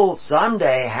and will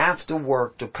someday have to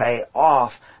work to pay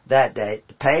off that debt,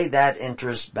 to pay that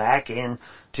interest back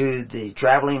into the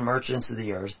traveling merchants of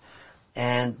the earth.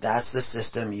 And that's the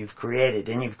system you've created.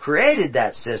 And you've created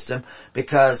that system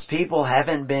because people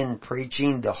haven't been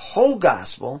preaching the whole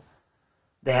gospel.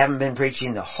 They haven't been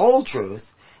preaching the whole truth.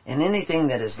 And anything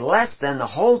that is less than the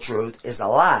whole truth is a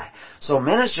lie. So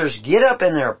ministers get up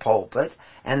in their pulpit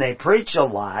and they preach a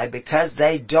lie because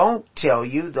they don't tell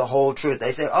you the whole truth.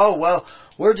 They say, oh, well,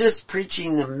 we're just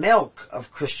preaching the milk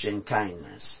of Christian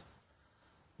kindness.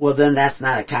 Well, then that's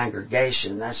not a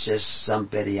congregation. That's just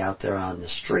somebody out there on the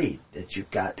street that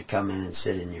you've got to come in and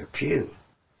sit in your pew.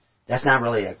 That's not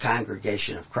really a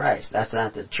congregation of Christ. That's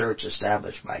not the church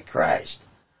established by Christ.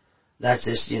 That's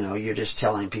just, you're just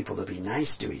telling people to be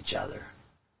nice to each other,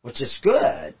 which is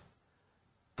good,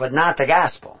 but not the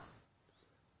gospel.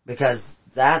 Because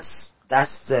that's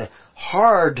the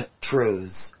hard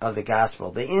truths of the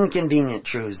gospel. The inconvenient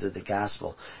truths of the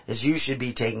gospel is you should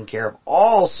be taking care of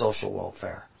all social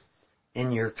welfare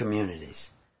in your communities,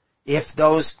 if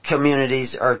those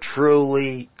communities are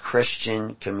truly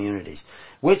Christian communities.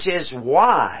 Which is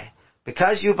why,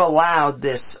 because you've allowed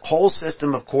this whole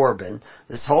system of Corbyn,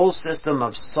 this whole system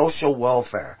of social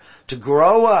welfare to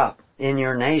grow up in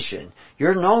your nation,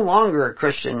 you're no longer a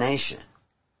Christian nation.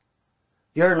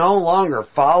 You're no longer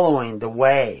following the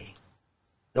way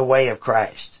of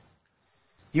Christ.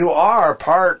 You are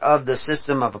part of the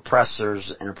system of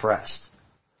oppressors and oppressed,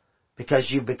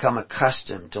 because you've become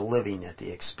accustomed to living at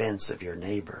the expense of your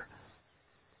neighbor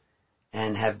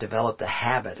and have developed a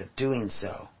habit of doing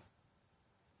so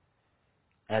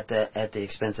at the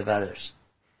expense of others.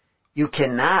 You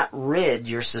cannot rid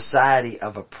your society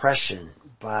of oppression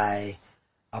by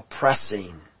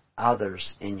oppressing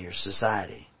others in your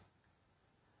society,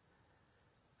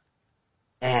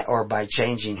 or by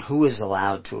changing who is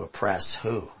allowed to oppress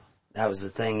who. That was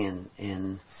the thing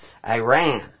in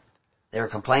Iran. They were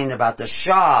complaining about the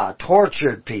Shah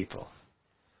tortured people.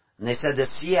 And they said the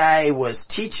CIA was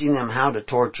teaching them how to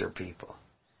torture people.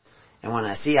 And when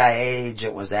a CIA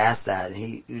agent was asked that,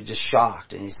 he was just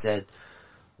shocked. And he said,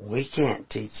 we can't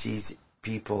teach these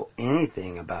people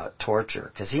anything about torture.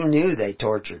 Because he knew they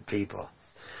tortured people.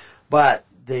 But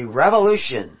the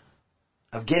revolution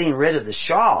of getting rid of the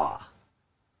Shah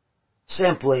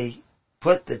simply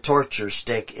put the torture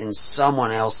stick in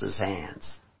someone else's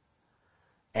hands.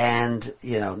 And,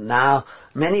 now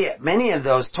many of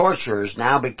those torturers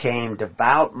now became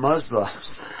devout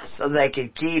Muslims so they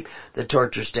could keep the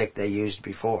torture stick they used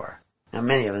before. Now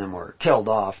many of them were killed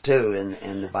off too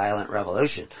in the violent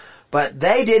revolution. But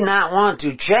they did not want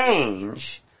to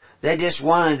change. They just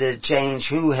wanted to change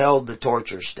who held the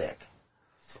torture stick.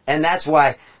 And that's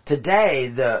why today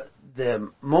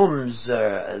the mums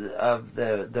of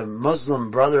the Muslim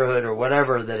Brotherhood or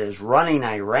whatever that is running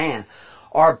Iran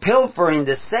are pilfering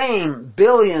the same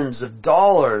billions of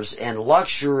dollars in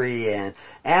luxury and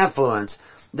affluence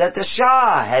that the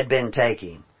Shah had been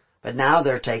taking. But now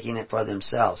they're taking it for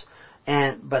themselves.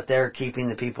 But they're keeping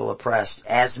the people oppressed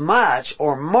as much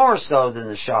or more so than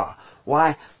the Shah.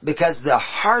 Why? Because the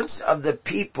hearts of the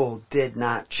people did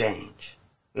not change.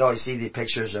 We always see the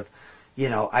pictures of,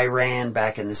 Iran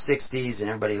back in the 60s and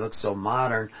everybody looks so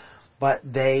modern. But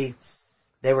they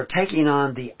were taking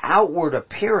on the outward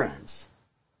appearance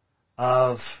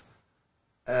of,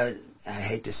 I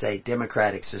hate to say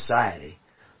democratic society,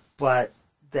 but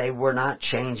they were not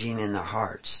changing in their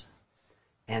hearts.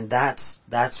 And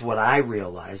that's what I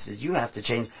realized, is you have to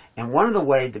change. And one of the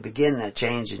ways to begin that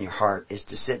change in your heart is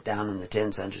to sit down in the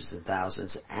tens, hundreds, and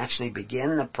thousands and actually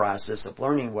begin the process of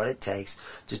learning what it takes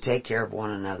to take care of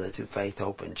one another through faith,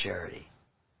 hope, and charity.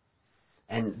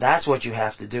 And that's what you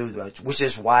have to do, which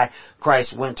is why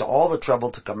Christ went to all the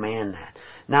trouble to command that.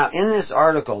 Now, in this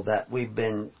article that we've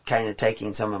been kind of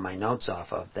taking some of my notes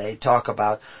off of, they talk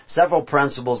about several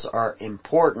principles are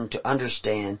important to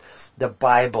understand the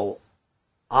Bible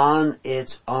on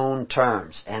its own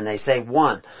terms. And they say,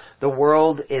 1, the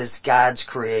world is God's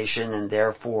creation and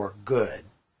therefore good.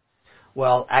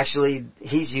 Well, actually,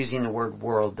 he's using the word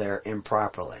world there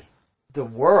improperly. The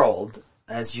world,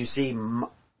 as you see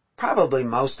probably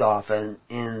most often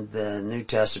in the New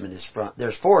Testament is from,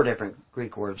 there's 4 different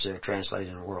Greek words that are translated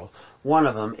in the world. One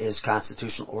of them is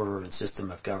constitutional order and system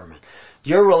of government.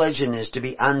 Your religion is to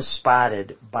be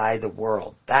unspotted by the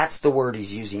world. That's the word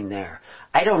he's using there.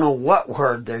 I don't know what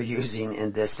word they're using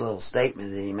in this little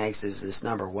statement that he makes is this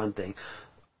number 1 thing.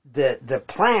 The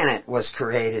planet was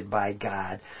created by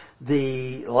God.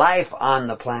 The life on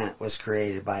the planet was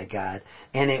created by God,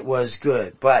 and it was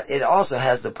good. But it also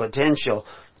has the potential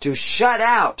to shut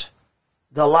out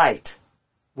the light,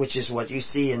 which is what you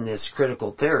see in this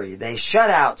critical theory. They shut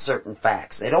out certain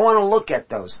facts. They don't want to look at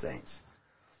those things.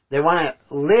 They want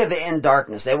to live in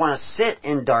darkness. They want to sit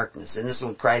in darkness. And this is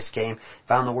when Christ came,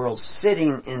 found the world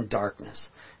sitting in darkness.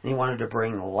 And he wanted to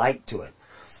bring light to it.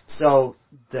 So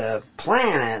the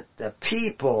planet, the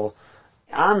people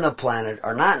on the planet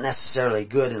are not necessarily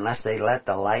good unless they let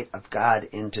the light of God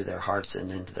into their hearts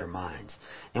and into their minds.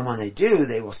 And when they do,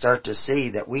 they will start to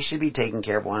see that we should be taking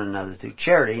care of one another through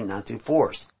charity, not through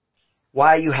force.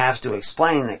 Why you have to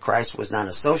explain that Christ was not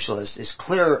a socialist is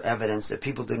clear evidence that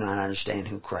people do not understand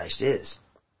who Christ is.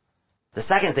 The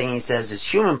second thing he says is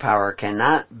human power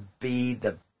cannot be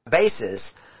the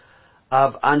basis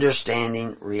of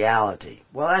understanding reality.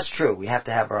 Well, that's true. We have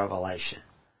to have revelation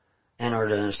in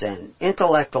order to understand.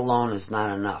 Intellect alone is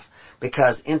not enough,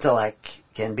 because intellect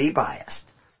can be biased.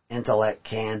 Intellect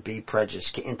can be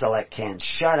prejudiced. Intellect can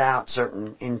shut out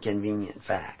certain inconvenient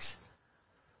facts.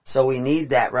 So we need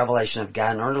that revelation of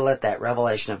God. In order to let that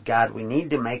revelation of God, we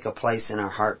need to make a place in our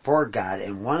heart for God.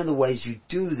 And one of the ways you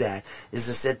do that is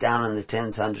to sit down in the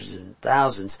tens, hundreds, and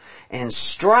thousands and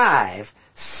strive,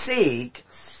 seek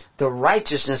the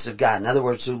righteousness of God. In other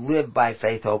words, to live by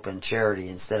faith, hope, and charity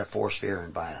instead of force, fear,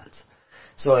 and violence.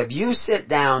 So if you sit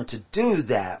down to do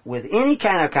that with any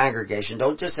kind of congregation,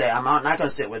 don't just say, I'm not going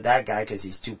to sit with that guy because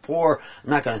he's too poor. I'm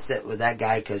not going to sit with that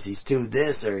guy because he's too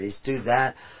this or he's too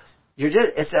that.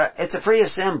 It's a free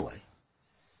assembly.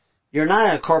 You're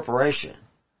not a corporation.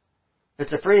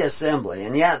 It's a free assembly.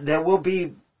 And yet there will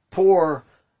be poor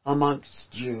amongst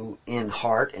you in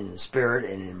heart and in spirit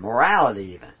and in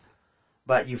morality even.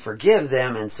 But you forgive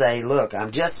them and say, look,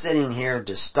 I'm just sitting here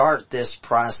to start this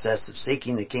process of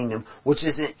seeking the kingdom, which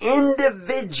is an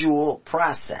individual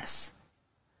process.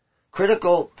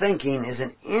 Critical thinking is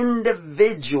an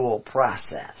individual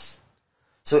process.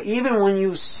 So even when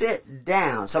you sit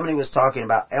down, somebody was talking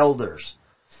about elders,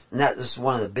 and that is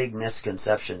one of the big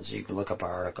misconceptions. You can look up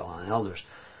our article on elders.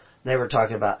 They were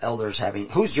talking about elders having,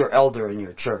 who's your elder in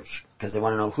your church? Because they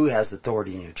want to know who has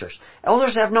authority in your church.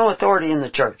 Elders have no authority in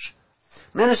the church.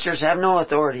 Ministers have no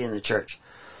authority in the church.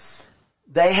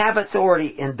 They have authority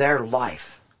in their life.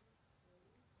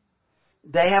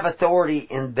 They have authority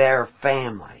in their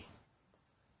family.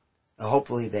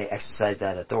 Hopefully they exercise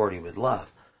that authority with love.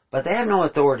 But they have no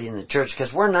authority in the church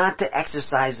because we're not to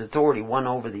exercise authority one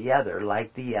over the other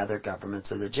like the other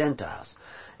governments of the Gentiles.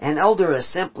 An elder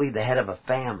is simply the head of a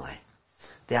family.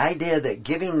 The idea that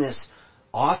giving this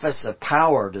office of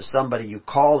power to somebody you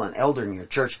call an elder in your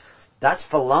church, that's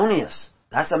felonious.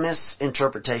 That's a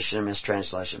misinterpretation and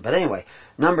mistranslation. But anyway,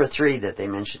 number 3 that they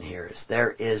mention here is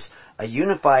there is a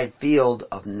unified field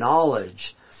of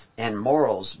knowledge and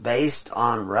morals based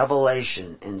on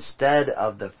revelation instead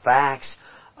of the facts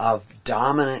of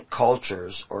dominant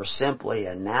cultures or simply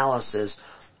analysis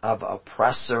of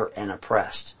oppressor and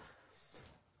oppressed.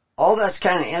 All that's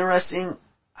kind of interesting.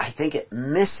 I think it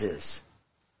misses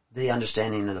the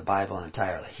understanding of the Bible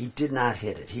entirely. He did not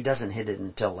hit it. He doesn't hit it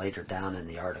until later down in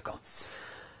the article.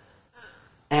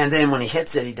 And then when he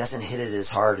hits it, he doesn't hit it as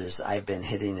hard as I've been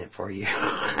hitting it for you.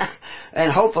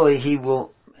 And hopefully he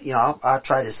will, I'll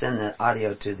try to send the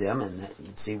audio to them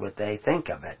and see what they think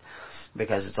of it,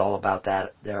 because it's all about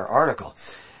their article.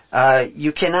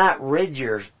 You cannot rid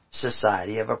your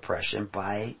society of oppression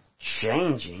by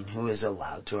changing who is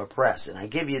allowed to oppress. And I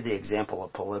give you the example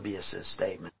of Polybius'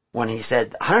 statement when he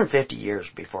said 150 years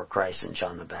before Christ and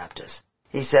John the Baptist.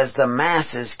 He says, the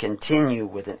masses continue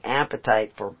with an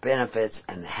appetite for benefits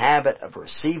and the habit of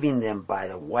receiving them by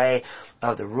the way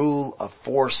of the rule of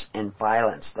force and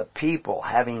violence. The people,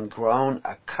 having grown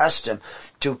accustomed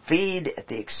to feed at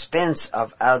the expense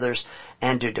of others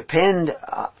and to depend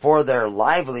for their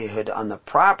livelihood on the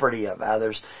property of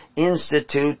others,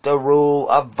 institute the rule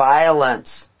of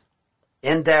violence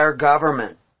in their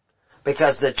government,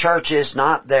 because the church is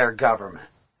not their government.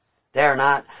 They're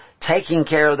not taking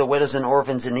care of the widows and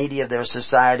orphans and needy of their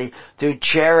society through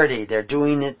charity. They're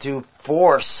doing it through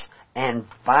force and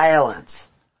violence.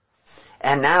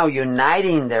 And now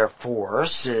uniting their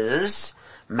forces,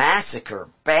 massacre,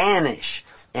 banish,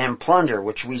 and plunder,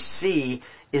 which we see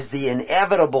is the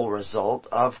inevitable result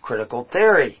of critical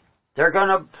theory. They're going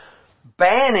to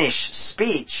banish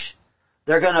speech.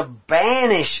 They're going to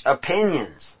banish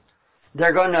opinions.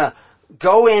 They're going to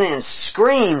go in and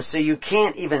scream so you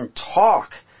can't even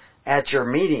talk at your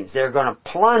meetings. They're going to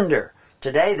plunder.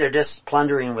 Today they're just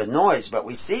plundering with noise, but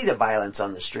we see the violence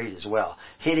on the street as well.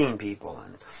 Hitting people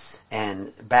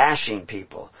and bashing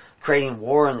people. Creating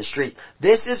war in the street.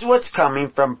 This is what's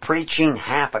coming from preaching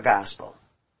half a gospel.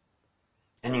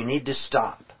 And you need to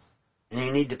stop. And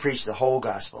you need to preach the whole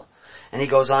gospel. And he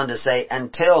goes on to say,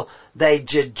 until they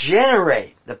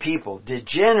degenerate, the people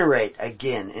degenerate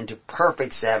again into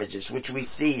perfect savages, which we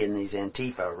see in these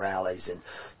Antifa rallies and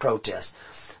protests,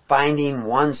 finding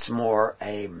once more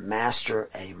a master,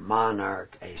 a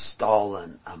monarch, a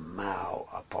Stalin, a Mao,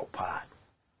 a Pol Pot.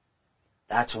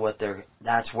 That's where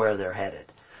they're headed.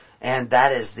 And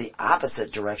that is the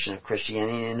opposite direction of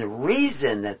Christianity. And the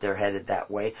reason that they're headed that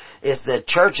way is that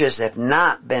churches have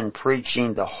not been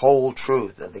preaching the whole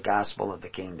truth of the gospel of the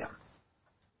kingdom.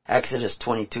 Exodus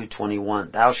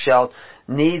 22:21, thou shalt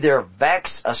neither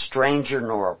vex a stranger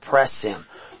nor oppress him,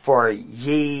 for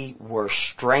ye were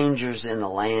strangers in the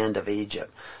land of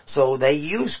Egypt. So they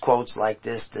use quotes like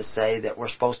this to say that we're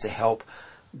supposed to help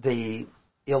the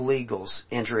illegals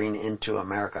entering into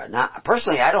America. Now,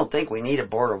 personally, I don't think we need a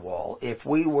border wall if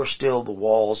we were still the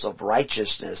walls of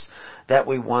righteousness that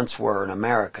we once were in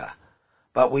America.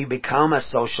 But we become a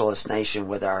socialist nation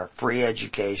with our free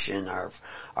education, our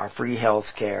free health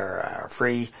care, our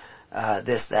free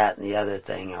this, that, and the other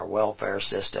thing, our welfare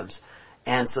systems.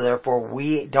 And so therefore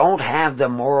we don't have the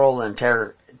moral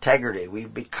integrity. We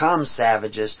become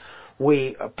savages.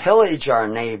 We pillage our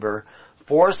neighbor,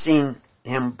 forcing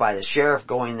him by the sheriff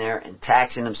going there and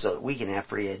taxing him so that we can have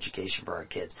free education for our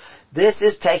kids. This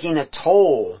is taking a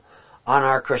toll on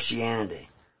our Christianity.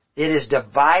 It is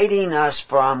dividing us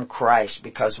from Christ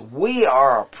because we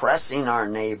are oppressing our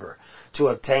neighbor to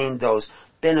obtain those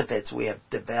benefits we have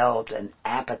developed an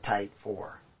appetite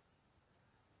for.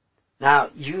 Now,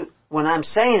 when I'm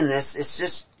saying this,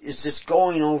 it's just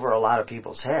going over a lot of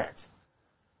people's heads.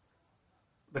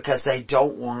 Because they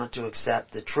don't want to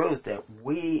accept the truth that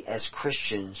we as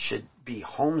Christians should be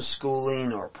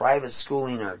homeschooling or private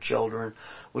schooling our children.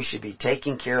 We should be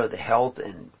taking care of the health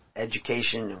and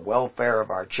education and welfare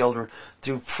of our children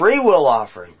through free will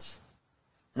offerings.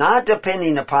 Not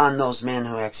depending upon those men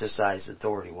who exercise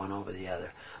authority one over the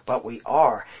other. But we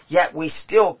are. Yet we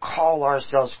still call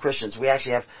ourselves Christians.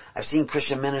 I've seen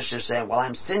Christian ministers say, well,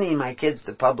 I'm sending my kids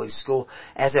to public school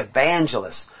as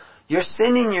evangelists. You're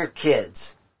sending your kids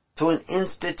to an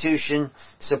institution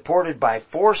supported by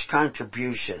forced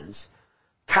contributions,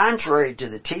 contrary to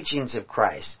the teachings of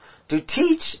Christ, to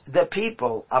teach the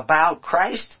people about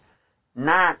Christ,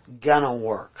 not gonna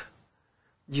work.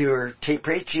 You're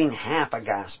preaching half a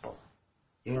gospel.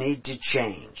 You need to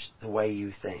change the way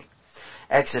you think.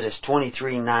 Exodus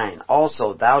 23:9.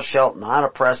 Also, thou shalt not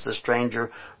oppress the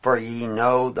stranger, for ye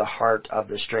know the heart of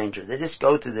the stranger. They just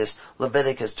go through this.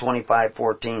 Leviticus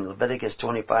 25:14, Leviticus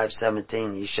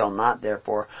 25:17. Ye shall not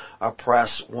therefore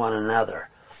oppress one another.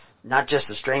 Not just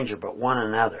the stranger, but one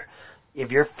another.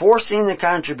 If you're forcing the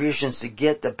contributions to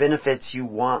get the benefits you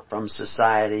want from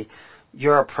society,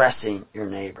 you're oppressing your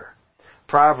neighbor.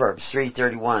 Proverbs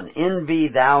 3:31, envy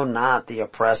thou not the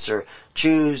oppressor,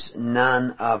 choose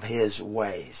none of his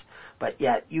ways. But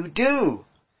yet you do.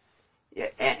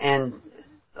 And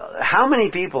how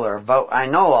many people I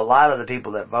know a lot of the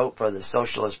people that vote for the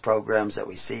socialist programs that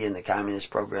we see and the communist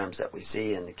programs that we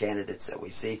see and the candidates that we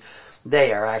see,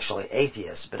 they are actually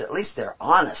atheists, but at least they're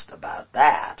honest about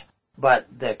that. But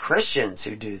the Christians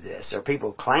who do this, or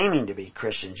people claiming to be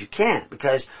Christians, you can't,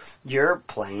 because you're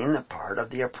playing the part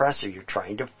of the oppressor. You're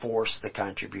trying to force the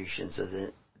contributions of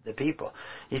the people.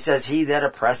 He says, he that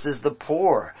oppresses the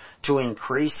poor to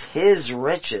increase his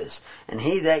riches, and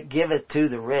he that giveth to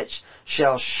the rich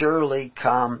shall surely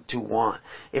come to want.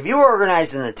 If you were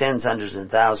organized in the tens, hundreds, and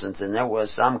thousands, and there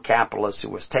was some capitalist who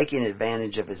was taking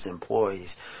advantage of his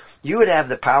employees, you would have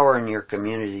the power in your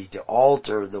community to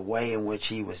alter the way in which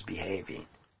he was behaving.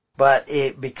 But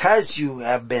because you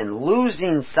have been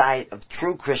losing sight of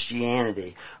true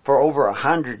Christianity for over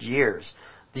 100 years,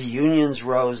 the unions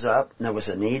rose up. There was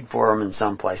a need for them in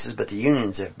some places, but the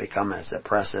unions have become as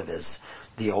oppressive as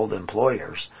the old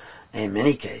employers. In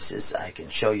many cases, I can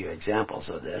show you examples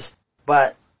of this.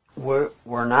 But we're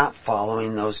not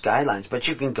following those guidelines. But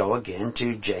you can go again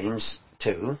to James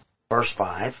 2, verse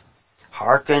 5.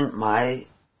 Hearken, my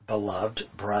beloved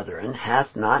brethren,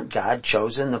 hath not God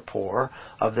chosen the poor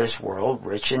of this world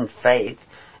rich in faith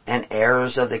and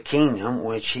heirs of the kingdom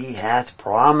which he hath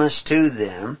promised to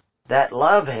them that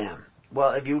love him?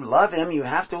 Well, if you love him, you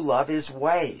have to love his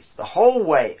ways, the whole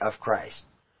way of Christ.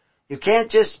 You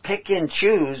can't just pick and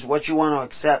choose what you want to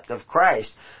accept of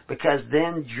Christ, because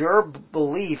then your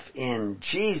belief in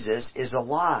Jesus is a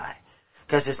lie.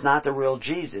 Because it's not the real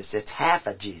Jesus. It's half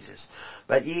a Jesus.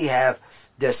 But ye have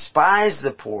despised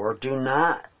the poor. Do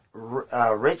not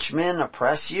rich men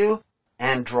oppress you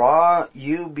and draw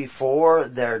you before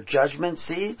their judgment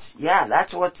seats? Yeah,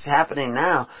 that's what's happening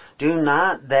now. Do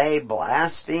not they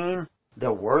blaspheme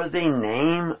the worthy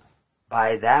name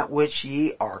by that which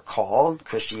ye are called,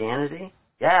 Christianity?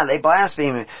 Yeah, they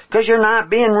blaspheme it, because you're not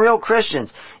being real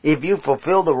Christians. If you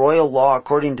fulfill the royal law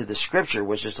according to the Scripture,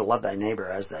 which is to love thy neighbor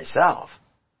as thyself,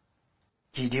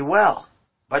 ye do well.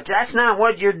 But that's not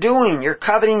what you're doing. You're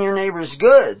coveting your neighbor's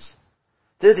goods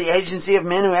through the agency of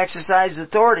men who exercise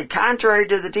authority, contrary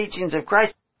to the teachings of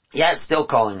Christ, yet still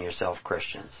calling yourself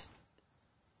Christians.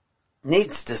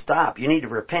 Needs to stop. You need to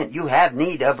repent. You have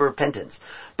need of repentance.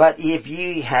 But if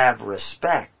ye have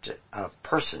respect of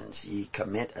persons, ye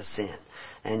commit a sin,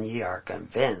 and ye are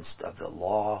convinced of the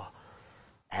law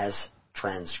as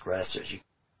transgressors.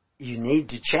 You need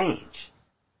to change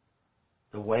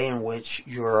the way in which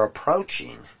you're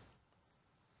approaching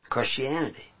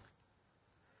Christianity.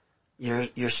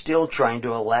 You're still trying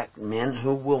to elect men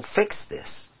who will fix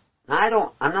this.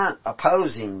 Now, I'm not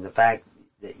opposing the fact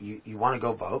that you want to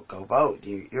go vote.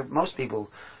 Most people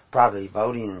probably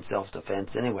voting in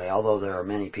self-defense anyway, although there are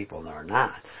many people that are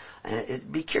not. And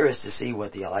it'd be curious to see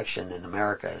what the election in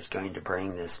America is going to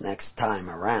bring this next time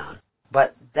around.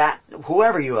 But that,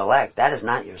 whoever you elect, that is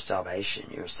not your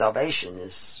salvation. Your salvation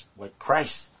is what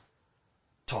Christ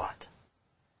taught.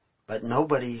 But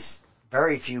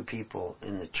very few people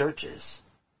in the churches,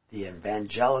 the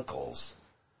evangelicals,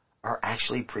 are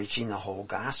actually preaching the whole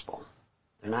gospel.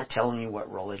 They're not telling you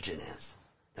what religion is.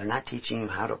 They're not teaching you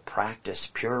how to practice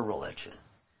pure religion.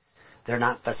 They're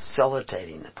not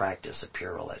facilitating the practice of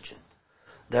pure religion.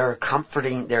 They're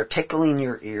tickling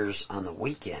your ears on the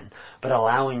weekend, but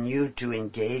allowing you to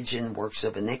engage in works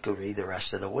of iniquity the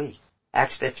rest of the week.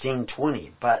 Acts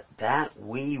 15:20, but that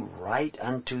we write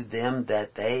unto them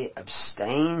that they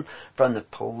abstain from the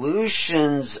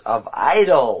pollutions of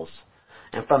idols,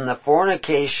 and from the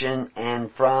fornication,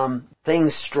 and from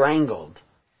things strangled,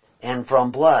 and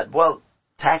from blood. Well,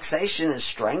 taxation is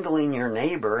strangling your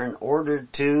neighbor in order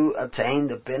to obtain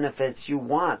the benefits you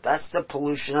want. That's the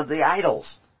pollution of the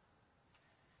idols.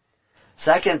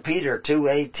 2 Peter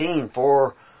 2:18,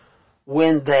 for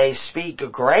when they speak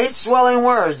great swelling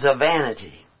words of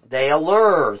vanity, they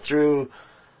allure through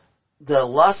the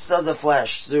lusts of the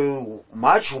flesh, through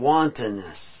much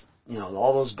wantonness,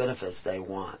 all those benefits they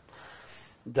want.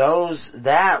 Those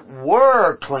that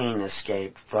were clean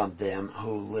escaped from them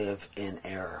who live in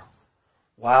error.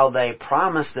 While they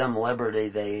promise them liberty,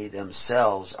 they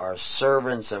themselves are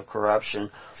servants of corruption,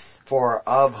 for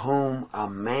of whom a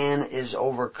man is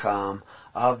overcome,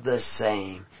 of the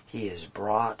same he is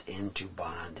brought into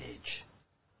bondage.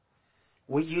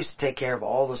 We used to take care of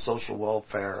all the social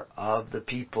welfare of the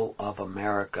people of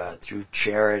America through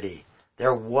charity.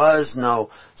 There was no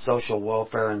social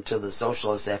welfare until the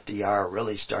socialist FDR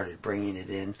really started bringing it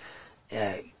in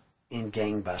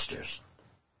gangbusters.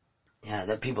 Yeah,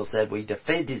 that people said we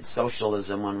defeated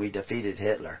socialism when we defeated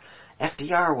Hitler.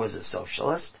 FDR was a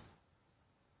socialist.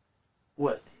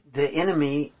 What? The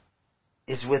enemy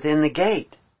is within the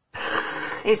gate.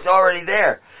 He's already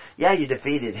there. Yeah, you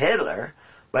defeated Hitler,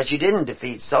 but you didn't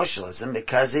defeat socialism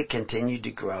because it continued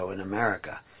to grow in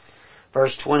America.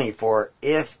 Verse 20, for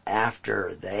if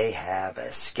after they have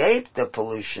escaped the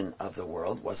pollution of the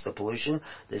world, what's the pollution?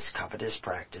 This covetous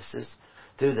practices,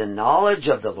 through the knowledge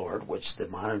of the Lord, which the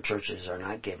modern churches are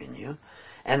not giving you,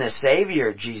 and the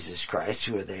Savior, Jesus Christ,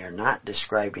 who they are not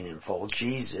describing in full.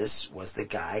 Jesus was the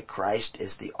guy. Christ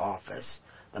is the office,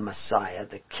 the Messiah,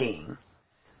 the King.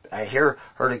 I heard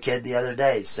a kid the other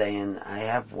day saying, I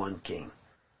have one King.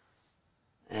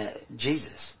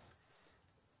 Jesus.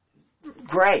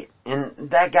 Great.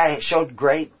 And that guy showed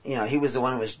great, he was the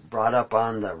one who was brought up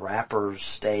on the rapper's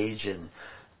stage and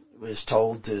was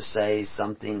told to say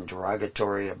something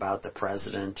derogatory about the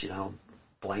president,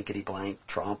 blankety blank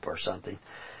Trump or something.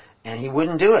 And he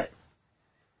wouldn't do it.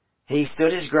 He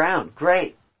stood his ground.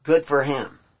 Great. Good for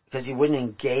him. Because he wouldn't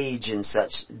engage in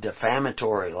such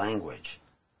defamatory language.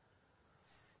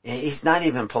 He's not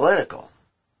even political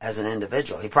as an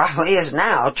individual. He probably is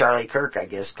now. Charlie Kirk, I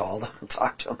guess, called him and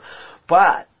talked to him.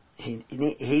 But he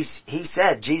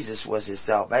said Jesus was his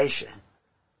salvation.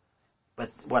 But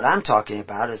what I'm talking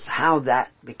about is how that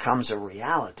becomes a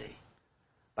reality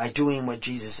by doing what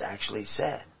Jesus actually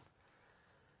said.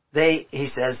 He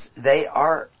says, they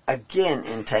are again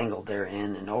entangled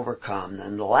therein and overcome,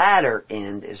 and the latter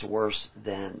end is worse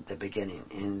than the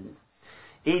beginning.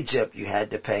 Egypt, you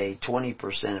had to pay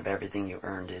 20% of everything you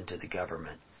earned into the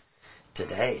government.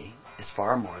 Today, it's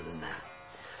far more than that.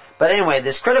 But anyway,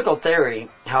 this critical theory,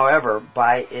 however,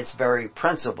 by its very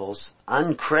principles,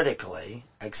 uncritically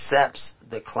accepts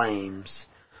the claims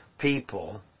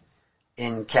people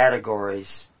in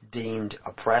categories deemed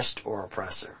oppressed or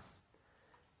oppressor.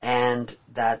 And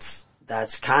that's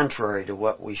contrary to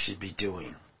what we should be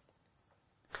doing.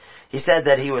 He said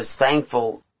that he was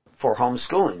thankful for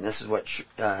homeschooling. This is what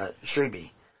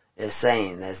Shreby is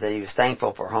saying, is that he was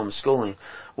thankful for homeschooling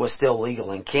was still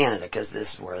legal in Canada, because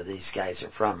this is where these guys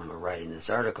are from who are writing this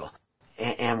article.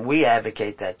 And we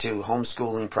advocate that too,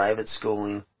 homeschooling, private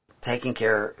schooling, taking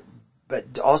care,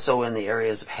 but also in the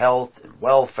areas of health and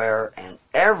welfare and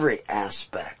every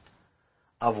aspect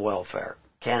of welfare.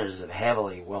 Canada's a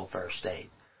heavily welfare state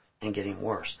and getting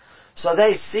worse. So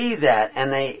they see that,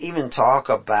 and they even talk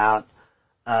about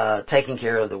taking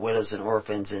care of the widows and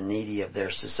orphans and needy of their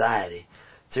society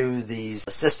through these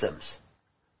systems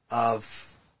of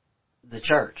the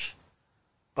church.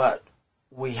 But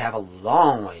we have a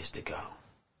long ways to go,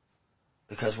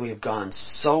 because we have gone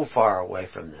so far away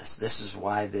from this. This is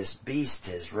why this beast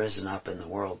has risen up in the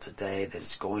world today, that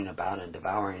is going about and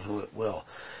devouring who it will.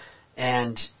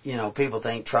 And, people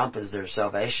think Trump is their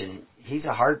salvation. He's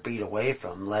a heartbeat away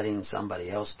from letting somebody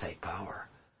else take power.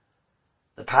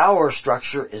 The power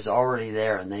structure is already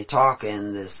there, and they talk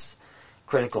in this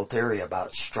critical theory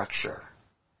about structure.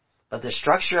 But the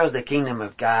structure of the kingdom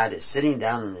of God is sitting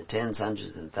down in the tens,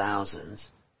 hundreds, and thousands,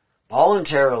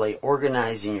 voluntarily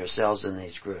organizing yourselves in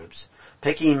these groups,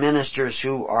 picking ministers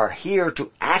who are here to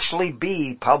actually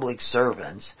be public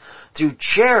servants through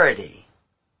charity,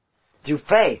 through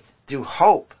faith, through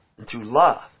hope, and through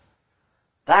love.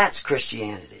 That's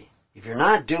Christianity. If you're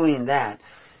not doing that,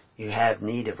 you have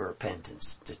need of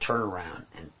repentance to turn around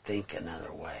and think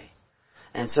another way.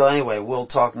 And so anyway, we'll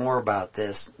talk more about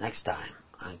this next time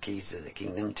on Keys to the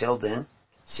Kingdom. Till then,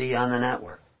 see you on the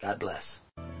network. God bless.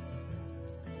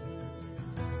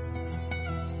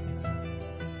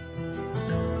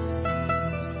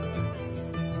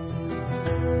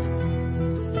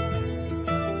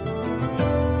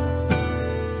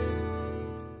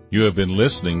 You have been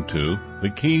listening to The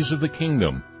Keys of the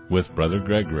Kingdom with Brother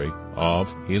Gregory of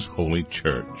His Holy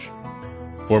Church.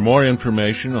 For more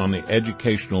information on the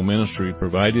educational ministry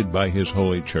provided by His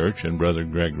Holy Church and Brother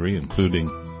Gregory, including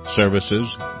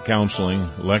services, counseling,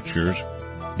 lectures,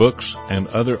 books, and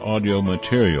other audio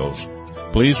materials,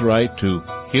 please write to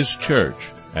His Church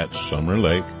at Summer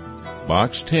Lake,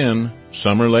 Box 10,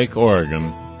 Summer Lake,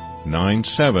 Oregon,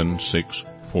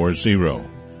 97640.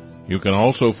 You can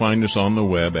also find us on the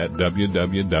web at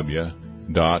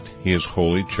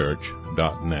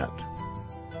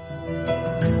www.hisholychurch.net.